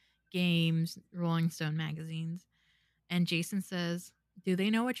whatever, games, Rolling Stone magazines. And Jason says, "Do they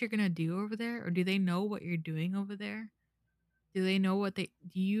know what you're gonna do over there? Or do they know what you're doing over there? Do you know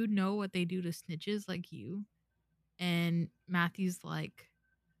what they do to snitches like you?" And Matthew's like,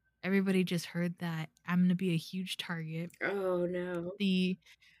 "Everybody just heard that. I'm gonna be a huge target." Oh no. The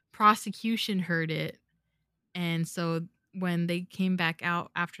prosecution heard it, and so when they came back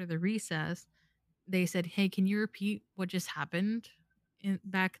out after the recess, they said, "Hey, can you repeat what just happened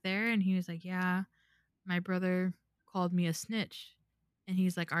back there?" And he was like, "Yeah, my brother called me a snitch." And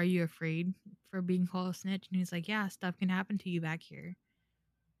he's like, "Are you afraid for being called a snitch?" And he's like, "Yeah, stuff can happen to you back here."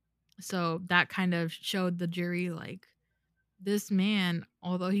 So that kind of showed the jury, like, this man,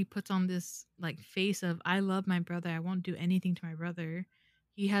 although he puts on this like face of "I love my brother, I won't do anything to my brother,"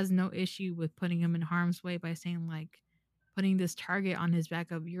 he has no issue with putting him in harm's way by saying, like, putting this target on his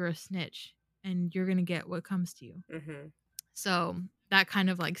back of "You're a snitch and you're gonna get what comes to you." Mhm. So that kind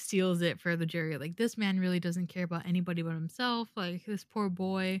of like seals it for the jury. Like, this man really doesn't care about anybody but himself. Like, this poor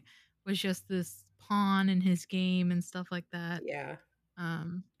boy was just this pawn in his game and stuff like that. Yeah.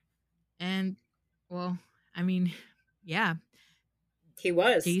 Um, and well, I mean, yeah, He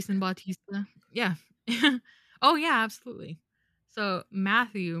was. Jason Bautista. Yeah. Oh, yeah, absolutely. So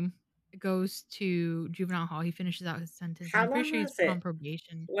Matthew goes to juvenile hall. He finishes out his sentence. How I'm pretty long sure he's was put on it?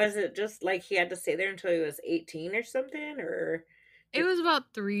 probation. Was it just like he had to stay there until he was 18 or something? Or It did was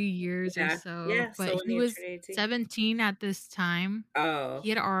about 3 years or yeah. so, Yeah, but so when he he was turned 18. 17 at this time. Oh. He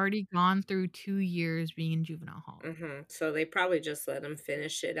had already gone through 2 years being in juvenile hall. Mhm. So they probably just let him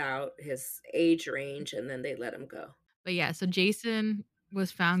finish it out, his age range, and then they let him go. But yeah, so Jason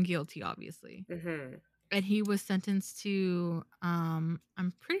was found guilty, obviously. Mhm. And he was sentenced to, I'm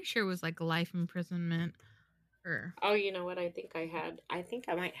pretty sure it was like life imprisonment or Oh, you know what? I think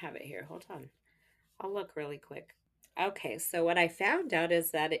I might have it here. Hold on. I'll look really quick. Okay, so what I found out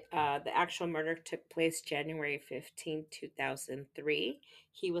is that the actual murder took place January 15th, 2003.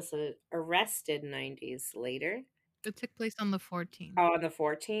 He was arrested 90s later. it took place on the 14th. Oh, on the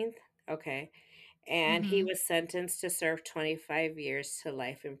 14th? Okay. And he Mhm. was sentenced to serve 25 years to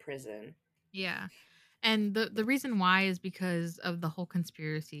life in prison. Yeah. And the reason why is because of the whole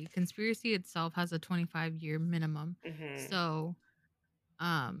conspiracy. Conspiracy itself has a 25-year minimum. Hmm. So,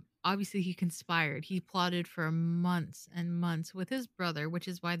 obviously he conspired. He plotted for months and months with his brother, which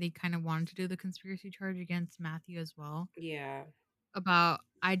is why they kind of wanted to do the conspiracy charge against Matthew as well. Yeah. About,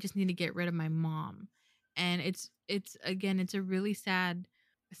 I just need to get rid of my mom. And it's again, it's a really sad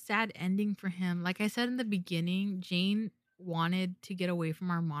ending for him. Like I said in the beginning, Jane wanted to get away from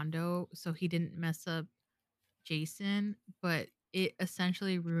Armando so he didn't mess up Jason, but it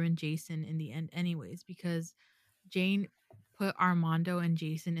essentially ruined Jason in the end anyways, because Jane put Armando and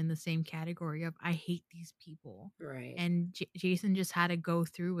Jason in the same category of "I hate these people." Right. And Jason just had to go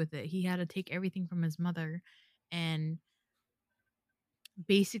through with it. He had to take everything from his mother and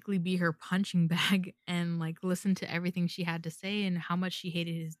basically be her punching bag and like listen to everything she had to say and how much she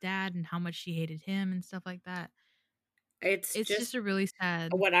hated his dad and how much she hated him and stuff like that. It's It's just just a really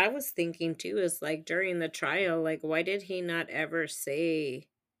sad. what I was thinking too is like during the trial, like, why did he not ever say,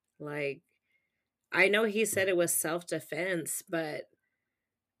 like, I know he said it was self defense, but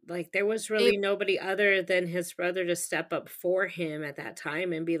like, there was It really nobody other than his brother to step up for him at that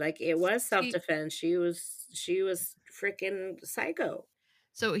time and be like, "It was see self-defense. She was freaking psycho."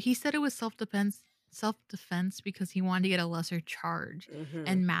 So he said it was self-defense because he wanted to get a lesser charge. Mhm.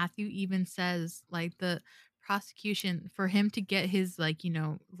 And Matthew even says like the prosecution for him to get his like,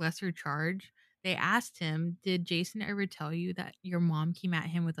 lesser charge, they asked him, "Did Jason ever tell you that your mom came at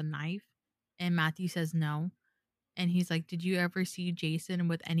him with a knife?" And Matthew says no. And he's like, "Did you ever see Jason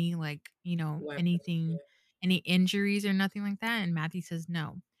with any like, Weapons, anything, yeah. any injuries or nothing like that?" And Matthew says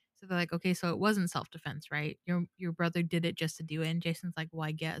no. So they're like, "Okay, so it wasn't self-defense, right? Your brother did it just to do it." And Jason's like, "Well,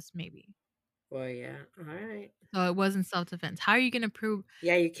 I guess maybe." Well, yeah. Alright. So it wasn't self-defense. How are you gonna prove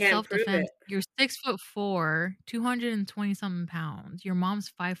Yeah, you can't prove self-defense? it. You're 6'4", 220 something pounds. Your mom's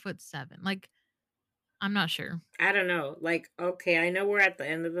 5'7". Like, I'm not sure. I don't know. Like, okay, I know we're at the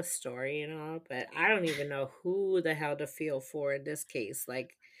end of the story and all, but I don't even know who the hell to feel for in this case.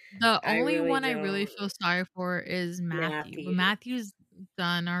 Like, The I only really one I really don't. feel sorry for is Matthew, but Matthew. Matthew's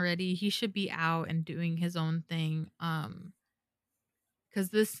done already. He should be out and doing his own thing. Because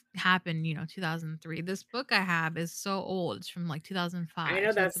this happened, 2003. This book I have is so old. It's from like I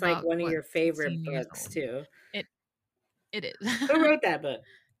know 2005, so it's that's like about one of what your favorite 16 years books old. too. It it is. Who wrote that book?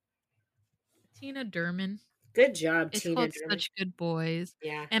 Tina Durman. Good job, It's Tina called German. Such Good Boys.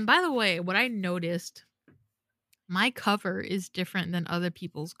 Yeah. And by the way, what I noticed my cover is different than other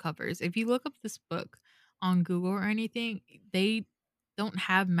people's covers. If you look up this book on Google or anything, they don't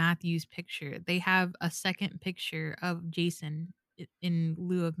have Matthew's picture. They have a second picture of Jason in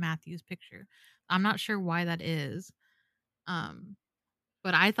lieu of Matthew's picture. I'm not sure why that is. Um,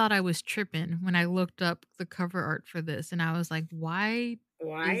 but I thought I was tripping when I looked up the cover art for this, and I was like, "Why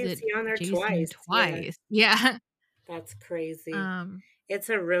Why is is it he on there Jason twice? Yeah, twice?" Yeah. that's crazy. Um, It's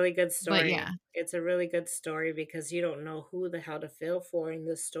a really good but story. yeah. It's a really good story because you don't know who the hell to feel for in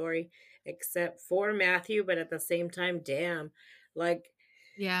this story except for Matthew, but at the same time, damn, like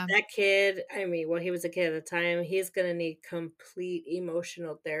Yeah. that kid, I mean, well, he was a kid at the time. He's going to need complete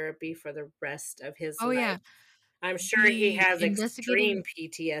emotional therapy for the rest of his Oh, life. yeah. I'm sure he The has extreme investigating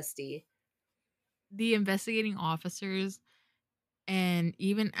PTSD. the investigating officers and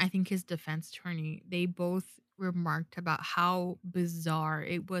even I think his defense attorney, they both remarked about how bizarre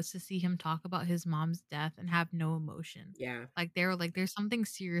it was to see him talk about his mom's death and have no emotion. Yeah. Like they were like, "There's something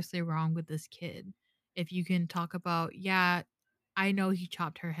seriously wrong with this kid." If you can talk about, yeah, I know he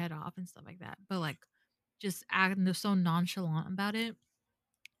chopped her head off and stuff like that, but like just acting so nonchalant about it.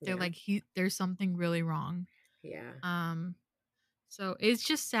 They're Yeah. like, there's something really wrong. Yeah. Um, so it's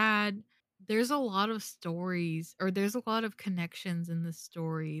just sad. There's a lot of stories or there's a lot of connections in the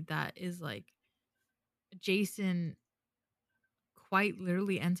story that is like Jason quite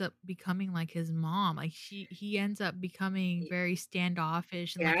literally ends up becoming like his mom. Like he ends up becoming Y- very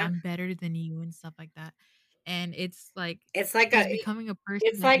standoffish and like Yeah. I'm better than you and stuff like that. And it's like It's like he's a becoming a person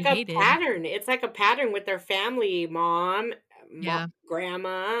it's that he like a hated. pattern. It's like a pattern with their family, Yeah.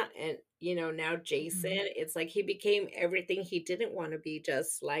 grandma, and now Jason. Mhm. It's like he became everything he didn't want to be,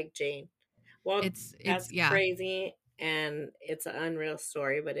 just like Jane. Well, It's that's yeah. crazy, and it's an unreal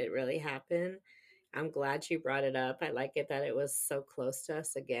story, but it really happened. I'm glad you brought it up. I like it that it was so close to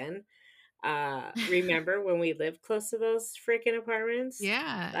us again. Remember when we lived close to those freaking apartments?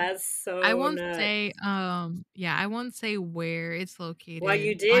 Yeah. That's I so won't nuts. say, yeah, I won't say where it's Well, you located. Well,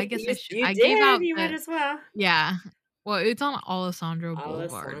 I did. guess You I gave did. out You might the as well. yeah. Well, it's on Alessandro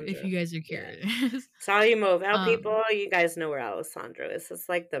Boulevard, if Alessandro. you guys are Yeah. curious. So all you Movell Um, people, you guys know where Alessandro is. It's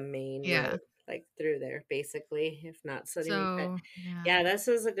like the main yeah. road, like through there, basically, if not city. But So, yeah. yeah, this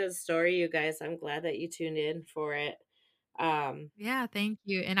is a good story, you guys. I'm glad that you tuned in for it. Um, Yeah, thank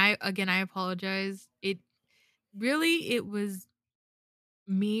you, and I apologize. It was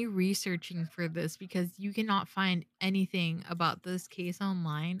me researching for this because you cannot find anything about this case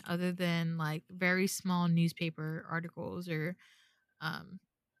online other than, like, very small newspaper articles or, um,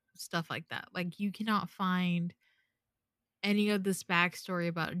 stuff like that. Like, you cannot find any of this backstory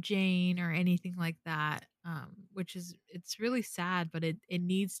about Jane or anything like that, which is it's really sad, but it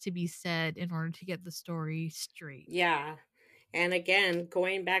needs to be said in order to get the story straight. Yeah. And again,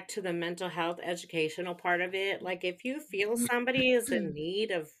 going back to the mental health educational part of it, like if you feel somebody is in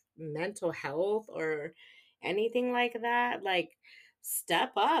need of mental health or anything like that, like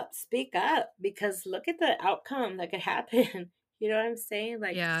step up, speak up, because look at the outcome that could happen. You know what I'm saying?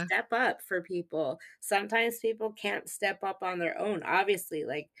 Like Yeah, step up for people. Sometimes people can't step up on their own. Obviously,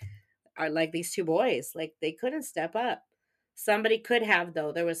 like are like these two boys, like they couldn't step up. Somebody could have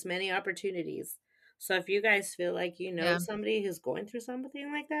though. There was many opportunities. So if you guys feel like you know yeah. somebody who's going through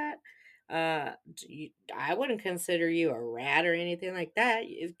something like that, I wouldn't consider you a rat or anything like that.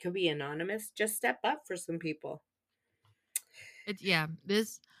 It could be anonymous. Just step up for some people. It's yeah,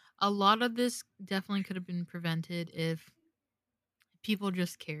 this a lot of this definitely could have been prevented if people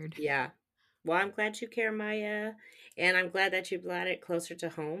just cared. Yeah. Well, I'm glad you care, Maya, and I'm glad that you brought it closer to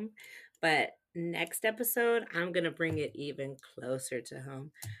home. But next episode, I'm going to bring it even closer to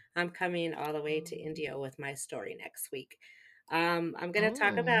home. I'm coming all the way to Oh. India with my story next week. I'm going to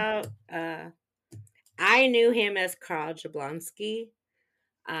talk Oh. about, I knew him as Carl Jablonski,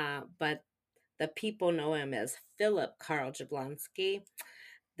 but the people know him as Philip Carl Jablonski.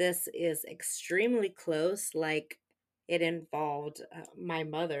 This is extremely close. Like it involved my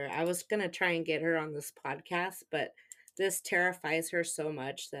mother. I was going to try and get her on this podcast, but this terrifies her so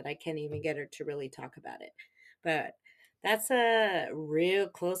much that I can't even get her to really talk about it. But that's a real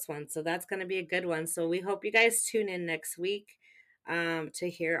close one. So that's going to be a good one. So we hope you guys tune in next week to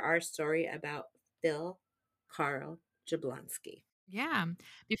hear our story about Phil Carl Jablonski. Yeah.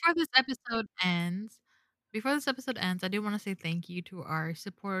 Before this episode ends, I do want to say thank you to our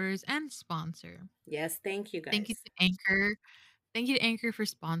supporters and sponsor. Yes, thank you Thank you guys. to Anchor. Thank you to Anchor for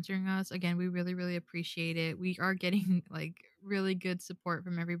sponsoring us. Again, we really, really appreciate it. We are getting like really good support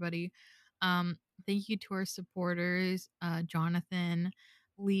from everybody. Thank you to our supporters, Jonathan,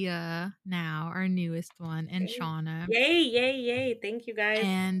 Leah, now our newest one, and Yay, Shauna. yay, yay, yay. Thank you guys.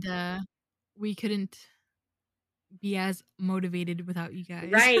 And we couldn't be as motivated without you guys.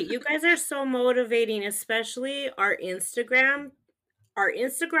 Right. You guys are so motivating, especially our Instagram. Our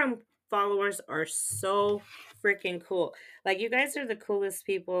Instagram followers are so freaking cool. Like you guys are the coolest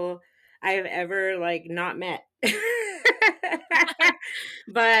people I have ever like not met.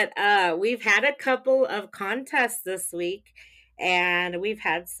 But we've had a couple of contests this week and we've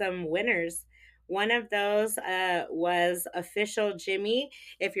had some winners. One of those was Official Jimmy.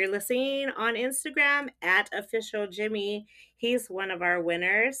 If you're listening on Instagram at Official Jimmy, he's one of our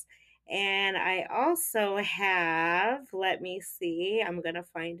winners. And I also have, let me see, I'm going to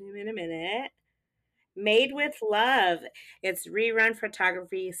find him in a minute. Made with Love. It's Rerun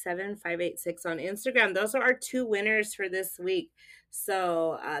Photography 7586 on Instagram. Those are our two winners for this week.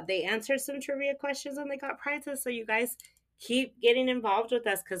 So they answered some trivia questions and they got prizes. So you guys keep getting involved with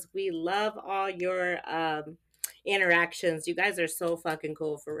us because we love all your interactions. You guys are so fucking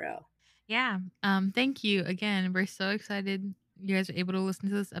cool for real. Yeah. Thank you again. We're so excited you guys are able to listen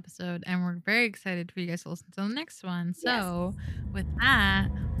to this episode, and we're very excited for you guys to listen to the next one. Yes. So, with that,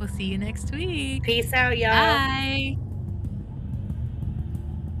 we'll see you next week. Peace out, y'all. Bye.